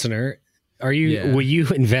 listener. Will you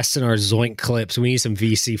invest in our Zoink Clips? We need some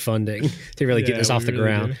VC funding to really get this off the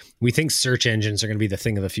ground. We think search engines are going to be the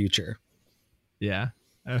thing of the future. Yeah,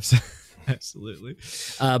 absolutely.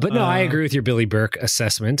 But no, I agree with your Billy Burke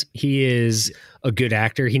assessment. He is a good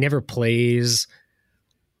actor. He never plays.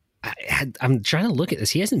 I'm trying to look at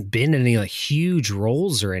this. He hasn't been in any like huge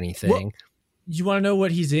roles or anything. Well, you want to know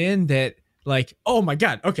what he's in that, like, oh my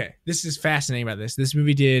God. Okay. This is fascinating about this. This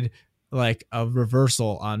movie did like a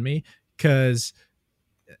reversal on me because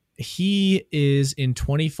he is in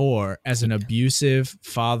 24 as an abusive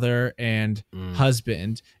father and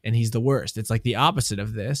husband, and he's the worst. It's like the opposite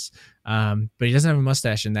of this. But he doesn't have a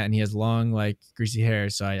mustache in that, and he has long, like, greasy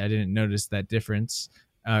hair. So I didn't notice that difference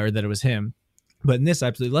or that it was him. But in this, I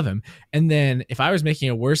absolutely love him. And then if I was making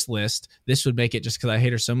a worse list, this would make it just because I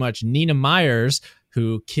hate her so much. Nina Myers,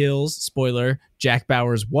 who kills, spoiler, Jack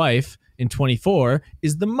Bauer's wife in 24,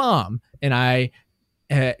 is the mom. And I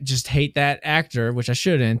just hate that actor, which I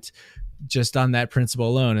shouldn't, just on that principle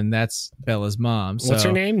alone. And that's Bella's mom. What's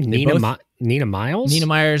her name? Nina Miles? Nina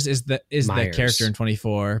Myers is the character in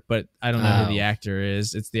 24, but I don't know who the actor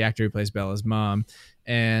is. It's the actor who plays Bella's mom.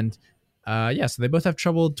 And so they both have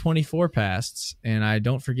troubled 24 pasts, and I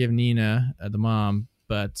don't forgive Nina, the mom,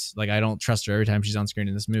 but like I don't trust her every time she's on screen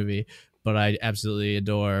in this movie, but I absolutely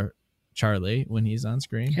adore Charlie when he's on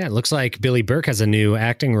screen. Yeah, it looks like Billy Burke has a new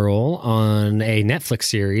acting role on a Netflix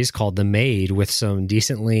series called The Maid with some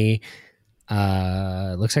decently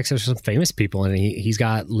looks like there's some famous people in it. He's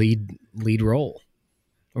got lead role,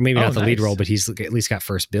 or maybe not the lead role, but he's at least got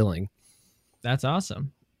first billing. That's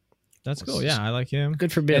awesome. That's cool. Yeah, I like him.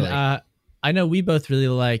 Good for Billy. And, I know we both really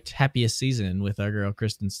liked Happiest Season with our girl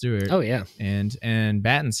Kristen Stewart. Oh yeah, and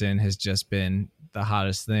Pattinson has just been the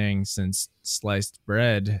hottest thing since sliced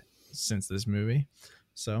bread since this movie.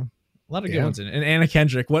 So a lot of good ones in it. And Anna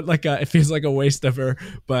Kendrick, it feels like a waste of her,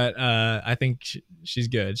 but I think she's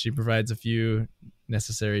good. She provides a few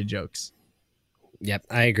necessary jokes. Yep,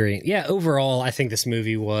 I agree. Yeah, overall, I think this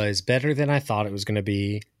movie was better than I thought it was going to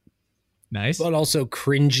be. Nice. but also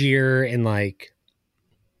cringier and like,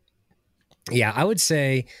 yeah, I would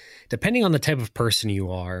say depending on the type of person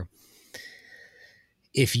you are,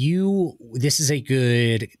 this is a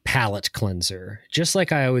good palate cleanser. Just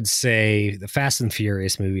like I would say the Fast and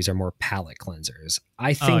Furious movies are more palate cleansers.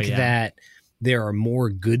 I think that there are more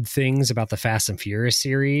good things about the Fast and Furious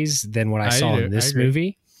series than what I saw in this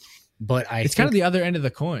movie. But it's kind of the other end of the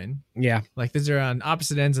coin. Yeah. Like these are on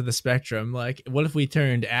opposite ends of the spectrum. Like what if we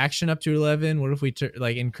turned action up to 11? What if we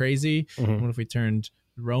like in crazy? What if we turned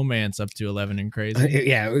romance up to 11 and crazy?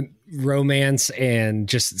 Yeah. Romance and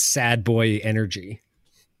just sad boy energy.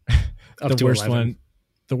 Up the worst 11. One.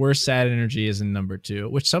 The worst sad energy is in number 2,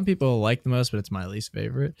 which some people like the most, but it's my least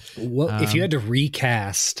favorite. Well, if you had to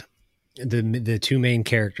recast the two main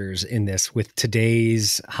characters in this with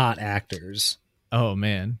today's hot actors. Oh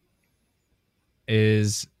man.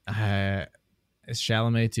 Is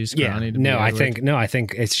Chalamet too scrawny? Yeah. I think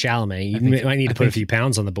it's Chalamet. You might need to put a few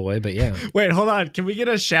pounds on the boy, but yeah. Wait, hold on. Can we get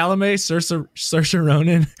a Chalamet Saoirse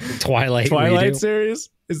Ronan Twilight series?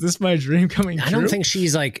 Is this my dream coming true? I don't think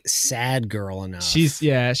she's like sad girl enough.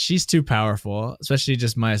 She's too powerful, especially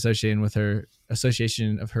just my association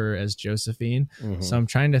of her as Josephine. Mm-hmm. So I'm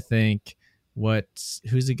trying to think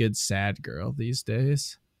who's a good sad girl these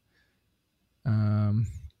days.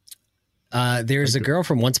 There's a girl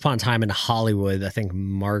from Once Upon a Time in Hollywood, I think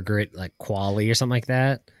Margaret like Qualley or something like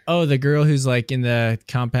that. Oh, the girl who's like in the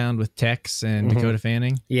compound with Tex and Dakota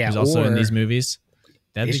Fanning. Yeah, who's also in these movies.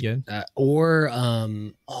 That'd be good. I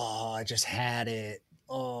just had it.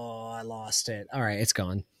 Oh, I lost it. All right, it's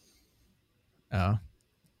gone. Oh,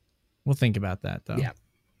 we'll think about that though. Yeah,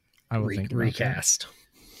 I will think about recast. That.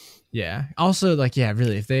 Yeah. Also, like, yeah,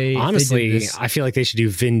 really, if they honestly, I feel like they should do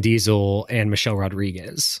Vin Diesel and Michelle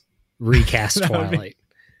Rodriguez recast Twilight.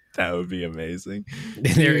 That would be amazing.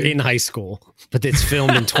 They're in high school, but it's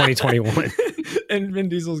filmed in 2021. And Vin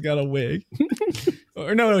Diesel's got a wig.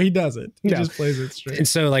 Or no, he doesn't. He just plays it straight. And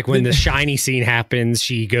so like when the shiny scene happens,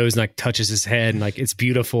 she goes and like touches his head and like it's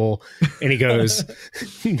beautiful. And he goes,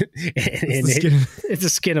 it's the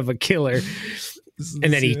skin of a killer.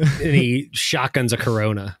 And then he shotguns a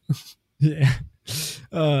Corona. Yeah.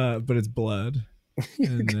 But it's blood.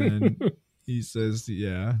 And then he says,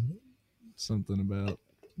 something about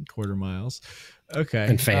quarter miles. Okay.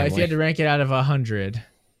 And family. If you had to rank it out of 100,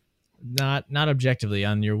 not objectively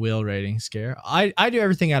on your will rating scale, I do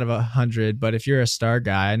everything out of 100. But if you're a star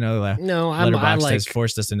guy, I know that Letterboxd has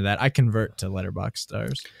forced us into that. I convert to Letterboxd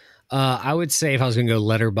stars. I would say if I was going to go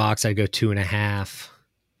Letterboxd, I'd go 2.5.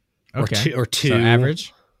 Okay. Or 2. So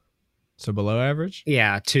average. So below average?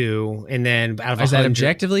 Yeah, 2. And then out of is that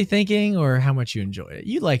objectively thinking or how much you enjoyed it?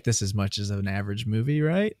 You like this as much as an average movie,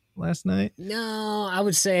 right? Last night? No, I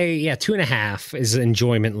would say, 2.5 is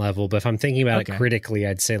enjoyment level. But if I'm thinking about it critically,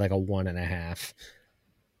 I'd say like a 1.5.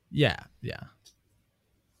 Yeah.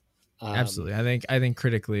 Absolutely. I think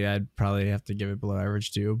critically, I'd probably have to give it below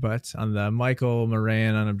average too. But on the Michael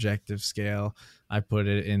Moran on objective scale, I put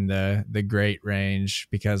it in the great range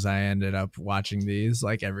because I ended up watching these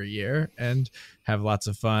like every year and have lots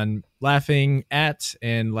of fun laughing at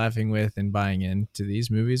and laughing with and buying into these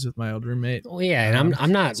movies with my old roommate. Oh yeah, and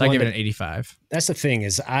I'm not. So I give it an 85. That's the thing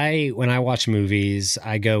is when I watch movies,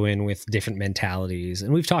 I go in with different mentalities,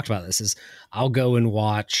 and we've talked about this. Is I'll go and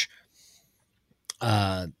watch,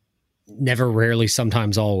 Never, Rarely,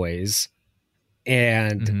 Sometimes, Always.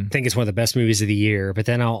 And think it's one of the best movies of the year. But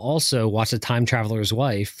then I'll also watch The Time Traveler's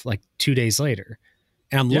Wife like 2 days later.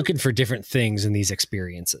 And I'm looking for different things in these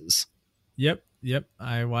experiences. Yep.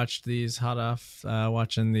 I watched these hot off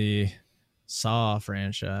watching the Saw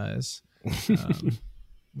franchise,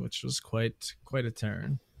 which was quite a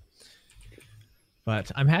turn.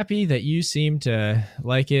 But I'm happy that you seem to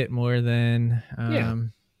like it more than...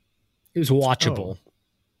 It was watchable.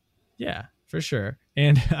 Yeah, for sure.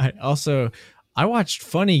 And I watched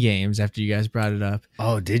Funny Games after you guys brought it up.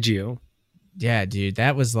 Oh, did you? Yeah, dude.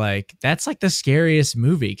 That's like the scariest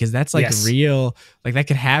movie because that's like real, like that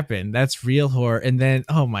could happen. That's real horror. And then,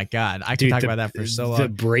 oh my God, I could talk about that for so long. The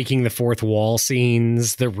breaking the fourth wall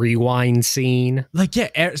scenes, the rewind scene. Like, yeah,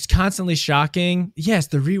 it's constantly shocking. Yes,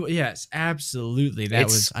 yes, absolutely. I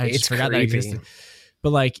just forgot that existed. But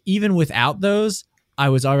like, even without those, I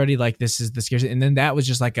was already like, this is the scariest. And then that was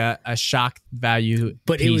just like a shock value.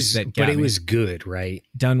 But it was good, right?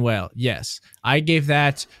 Done well. Yes. I gave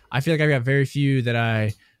that, I feel like I've got very few that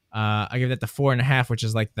I give that the 4.5, which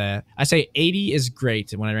is like I say 80 is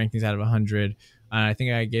great when I rank things out of 100. I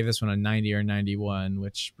think I gave this one a 90 or 91,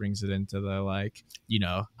 which brings it into the like,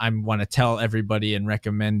 I want to tell everybody and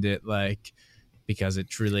recommend it, like, because it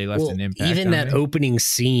truly left an impact. Even on that me. opening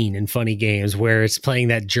scene in Funny Games where it's playing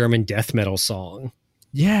that German death metal song.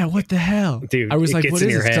 Yeah, what the hell, dude? I was like, "What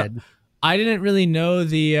is your this?" head. I didn't really know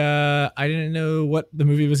I didn't know what the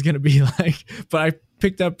movie was going to be like, but I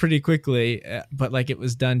picked up pretty quickly. But like, it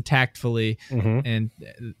was done tactfully and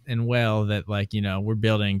well. That like, we're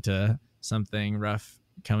building to something rough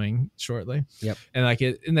coming shortly. Yep. And like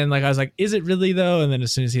it, and then like I was like, is it really though? And then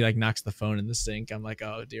as soon as he like knocks the phone in the sink, I'm like,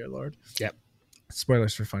 oh dear Lord. Yep.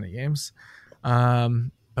 Spoilers for Funny Games.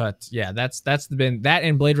 But yeah, that's been that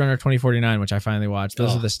and Blade Runner 2049, which I finally watched.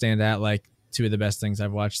 Those are the standout, like, two of the best things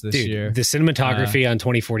I've watched this year. The cinematography on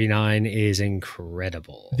 2049 is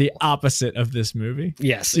incredible. The opposite of this movie.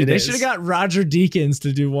 Yes, they should have got Roger Deakins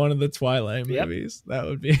to do one of the Twilight movies. That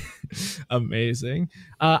would be amazing.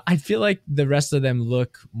 I feel like the rest of them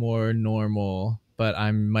look more normal, but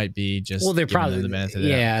I might be just they're probably the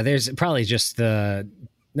benefit. There's probably just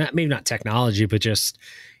maybe not technology, but just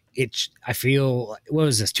I feel, what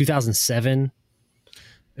was this, 2007?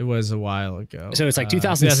 It was a while ago. So it's like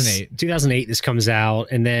 2008. 2008 this comes out,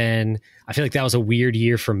 and then I feel like that was a weird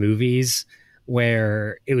year for movies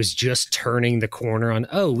where it was just turning the corner on,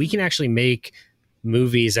 we can actually make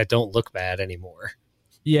movies that don't look bad anymore.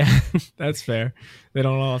 Yeah, that's fair. They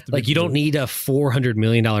don't all have to like, you don't need a $400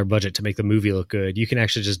 million budget to make the movie look good. You can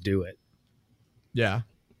actually just do it. Yeah.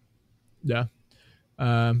 Yeah.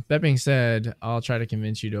 That being said, I'll try to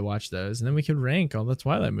convince you to watch those, and then we could rank all the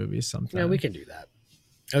Twilight movies sometime. Yeah, we can do that.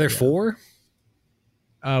 Are there 4?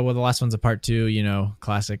 Well, the last one's a part 2,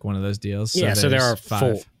 classic one of those deals. So there are 5.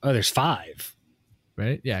 4. Oh, there's 5.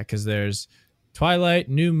 Right? Yeah, because there's Twilight,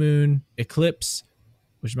 New Moon, Eclipse,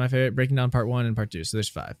 which is my favorite, Breaking Dawn Part 1 and Part 2. So there's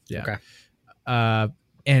 5. Yeah. Okay.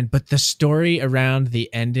 But the story around the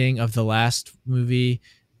ending of the last movie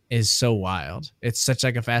is so wild. It's such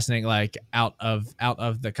like a fascinating, like out of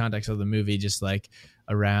the context of the movie, just like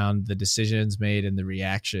around the decisions made and the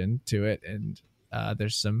reaction to it. And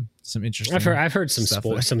there's some interesting. I've heard some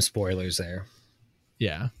some spoilers there.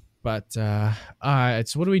 Yeah, but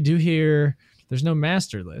it's what do we do here? There's no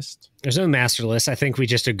master list. There's no master list. I think we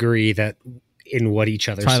just agree that in what each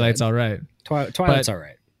other Twilight's said. all right. Twilight's all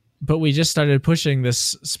right. But we just started pushing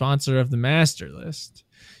this sponsor of the master list.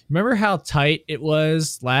 Remember how tight it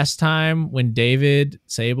was last time when David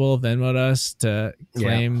Sable Venmoed us to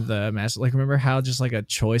claim the master? Like, remember how just like a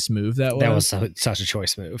choice move that was? That was such a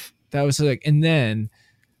choice move. That was like, and then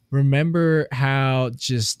remember how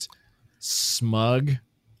just smug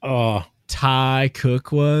Ty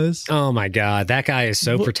Cook was? Oh my God. That guy is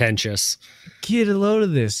so pretentious. Get a load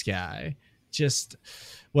of this guy.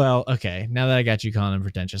 Well, okay. Now that I got you calling him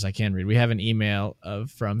pretentious, I can read. We have an email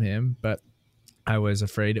from him, but I was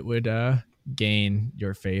afraid it would gain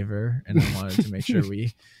your favor, and I wanted to make sure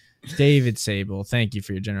David Sable, thank you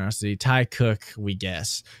for your generosity. Ty Cook, we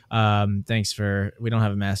guess. Thanks we don't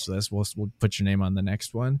have a master list. We'll put your name on the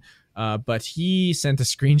next one. But he sent a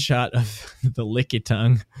screenshot of the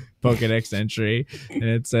Lickitung Pokedex entry, and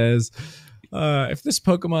it says, if this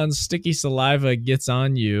Pokemon's sticky saliva gets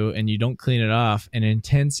on you and you don't clean it off, an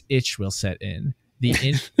intense itch will set in.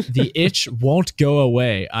 The itch won't go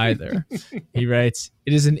away either. He writes,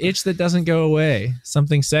 it is an itch that doesn't go away.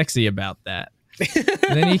 Something sexy about that.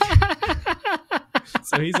 And then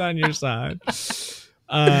so he's on your side.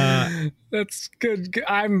 That's good.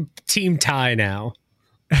 I'm Team Ty now.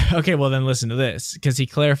 Okay, well then listen to this, because he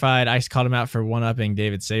clarified. I called him out for one-upping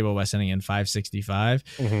David Sable by sending in 565.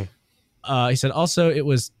 Mm-hmm. He said also it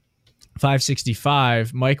was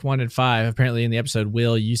 565. Mike wanted 5. Apparently in the episode,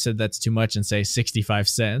 Will, you said that's too much and say 65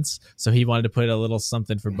 cents. So he wanted to put a little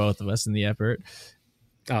something for both of us in the effort.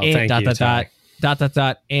 Oh, and thank you.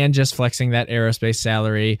 And just flexing that aerospace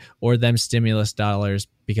salary or them stimulus dollars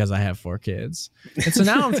because I have 4 kids. And so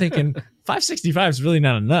now I'm thinking 565 is really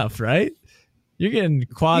not enough, right? You're getting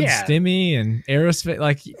quad stimmy and aerospace,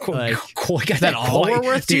 like is that all we're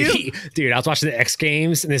worth to you? Dude, I was watching the X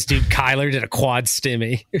Games and this dude Kyler did a quad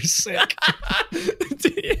stimmy. You're sick.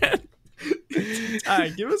 Yeah. All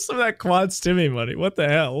right, give us some of that quad stimmy money. What the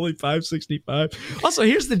hell? Only 565. Also,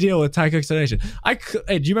 here's the deal with Ty Cook's donation. Hey,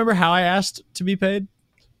 do you remember how I asked to be paid?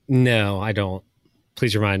 No, I don't.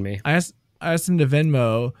 Please remind me. I asked him to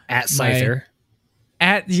Venmo at Scyther.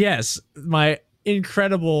 My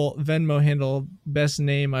incredible Venmo handle, best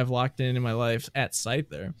name I've locked in my life, at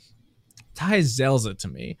Scyther. Ty zells it to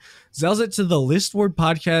me. Zells it to the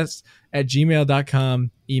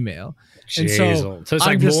listwordpodcast@gmail.com email. And so it's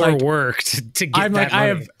like more work to get that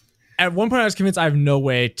money. At one point I was convinced I have no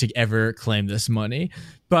way to ever claim this money,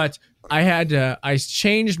 but I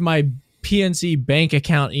changed my PNC bank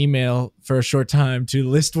account email for a short time to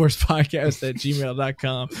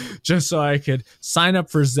listwarspodcast@gmail.com just so I could sign up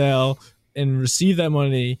for Zelle and receive that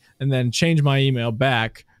money and then change my email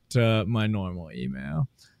back to my normal email.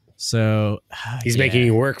 So he's making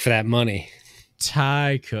you work for that money.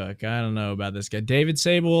 Ty Cook. I don't know about this guy. David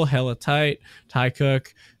Sable, hella tight. Ty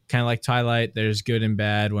Cook, kind of like Twilight. There's good and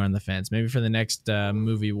bad. We're on the fence. Maybe for the next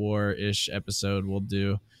movie war-ish episode, we'll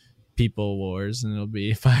do People Wars, and it'll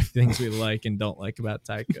be 5 things we like and don't like about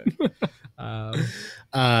Ty Cook.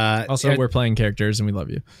 Also, we're playing characters, and we love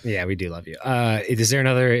you. Yeah, we do love you. Is there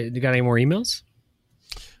another? You got any more emails?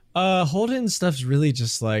 Holden stuff's really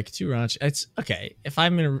just like too raunchy. It's okay. If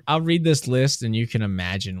I'll read this list, and you can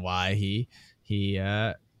imagine why he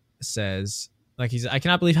says. Like I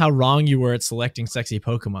cannot believe how wrong you were at selecting sexy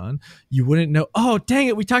Pokemon. You wouldn't know. Oh, dang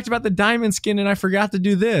it. We talked about the diamond skin and I forgot to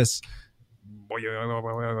do this. I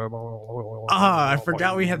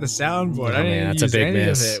forgot we had the soundboard. I didn't use any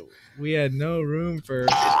of it. We had no room for...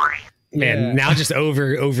 Man, now just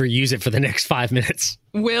overuse it for the next 5 minutes.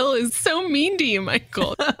 Will is so mean to you,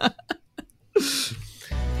 Michael.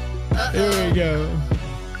 Here we go.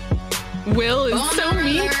 Will is so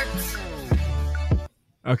mean.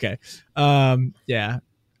 Okay. Yeah.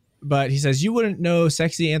 But he says, you wouldn't know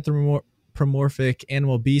sexy anthropomorphic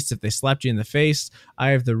animal beasts if they slapped you in the face. I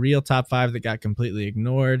have the real top 5 that got completely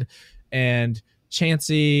ignored. And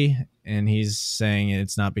Chansey, and he's saying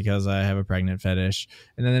it's not because I have a pregnant fetish.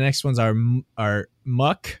 And then the next ones are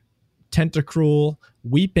Muck, Tentacruel,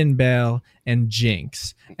 Weepinbell, and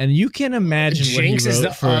Jinx. And you can imagine Jinx what he wrote is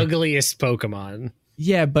the ugliest Pokemon.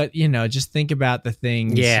 Yeah, but just think about the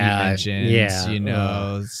things he mentions. Yeah,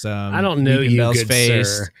 some I don't know you, good face,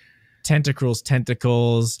 sir. Tentacruel's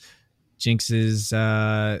tentacles, Jinx's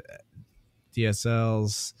DSLs.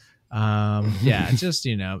 Just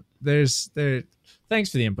there. Thanks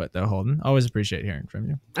for the input, though, Holden. Always appreciate hearing from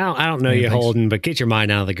you. I don't know you, Holden, but get your mind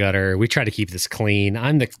out of the gutter. We try to keep this clean.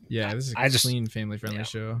 This is a clean, family-friendly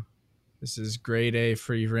show. This is grade A,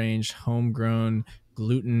 free-range, homegrown,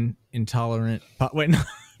 gluten intolerant.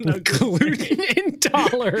 No, gluten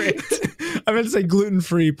intolerant. I meant to say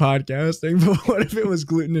gluten-free podcasting, but what if it was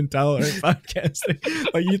gluten intolerant podcasting?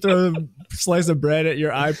 Like you throw a slice of bread at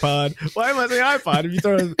your iPod. Why am I saying iPod? If you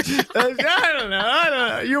throw, I don't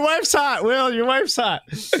know. Your wife's hot, Will. Your wife's hot.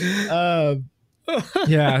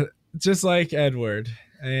 Yeah, just like Edward,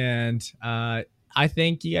 and I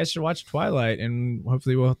think you guys should watch Twilight, and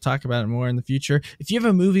hopefully we'll talk about it more in the future. If you have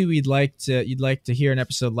a movie you'd like to hear an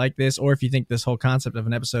episode like this, or if you think this whole concept of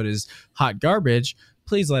an episode is hot garbage,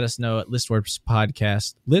 please let us know at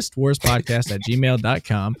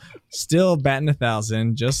listwarspodcast@gmail.com. Still batting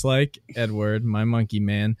 1,000, just like Edward, my monkey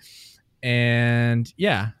man. And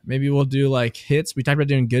yeah, maybe we'll do like hits. We talked about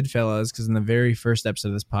doing Goodfellas because in the very first episode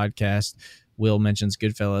of this podcast, Will mentions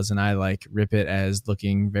Goodfellas, and I rip it as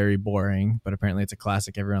looking very boring, but apparently it's a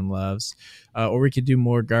classic everyone loves. Or we could do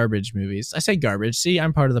more garbage movies. I say garbage. See,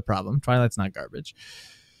 I'm part of the problem. Twilight's not garbage.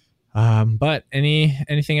 But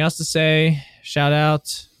anything else to say? Shout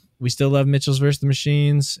out. We still love Mitchell's vs. the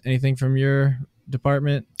Machines. Anything from your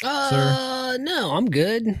department, sir? No, I'm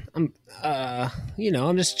good. I'm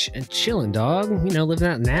just chilling, dog. Living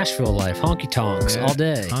that Nashville life, honky tonks all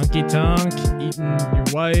day. Honky tonk, eating your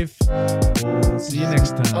wife. We'll see you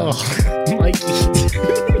next time. Oh,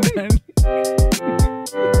 Mikey.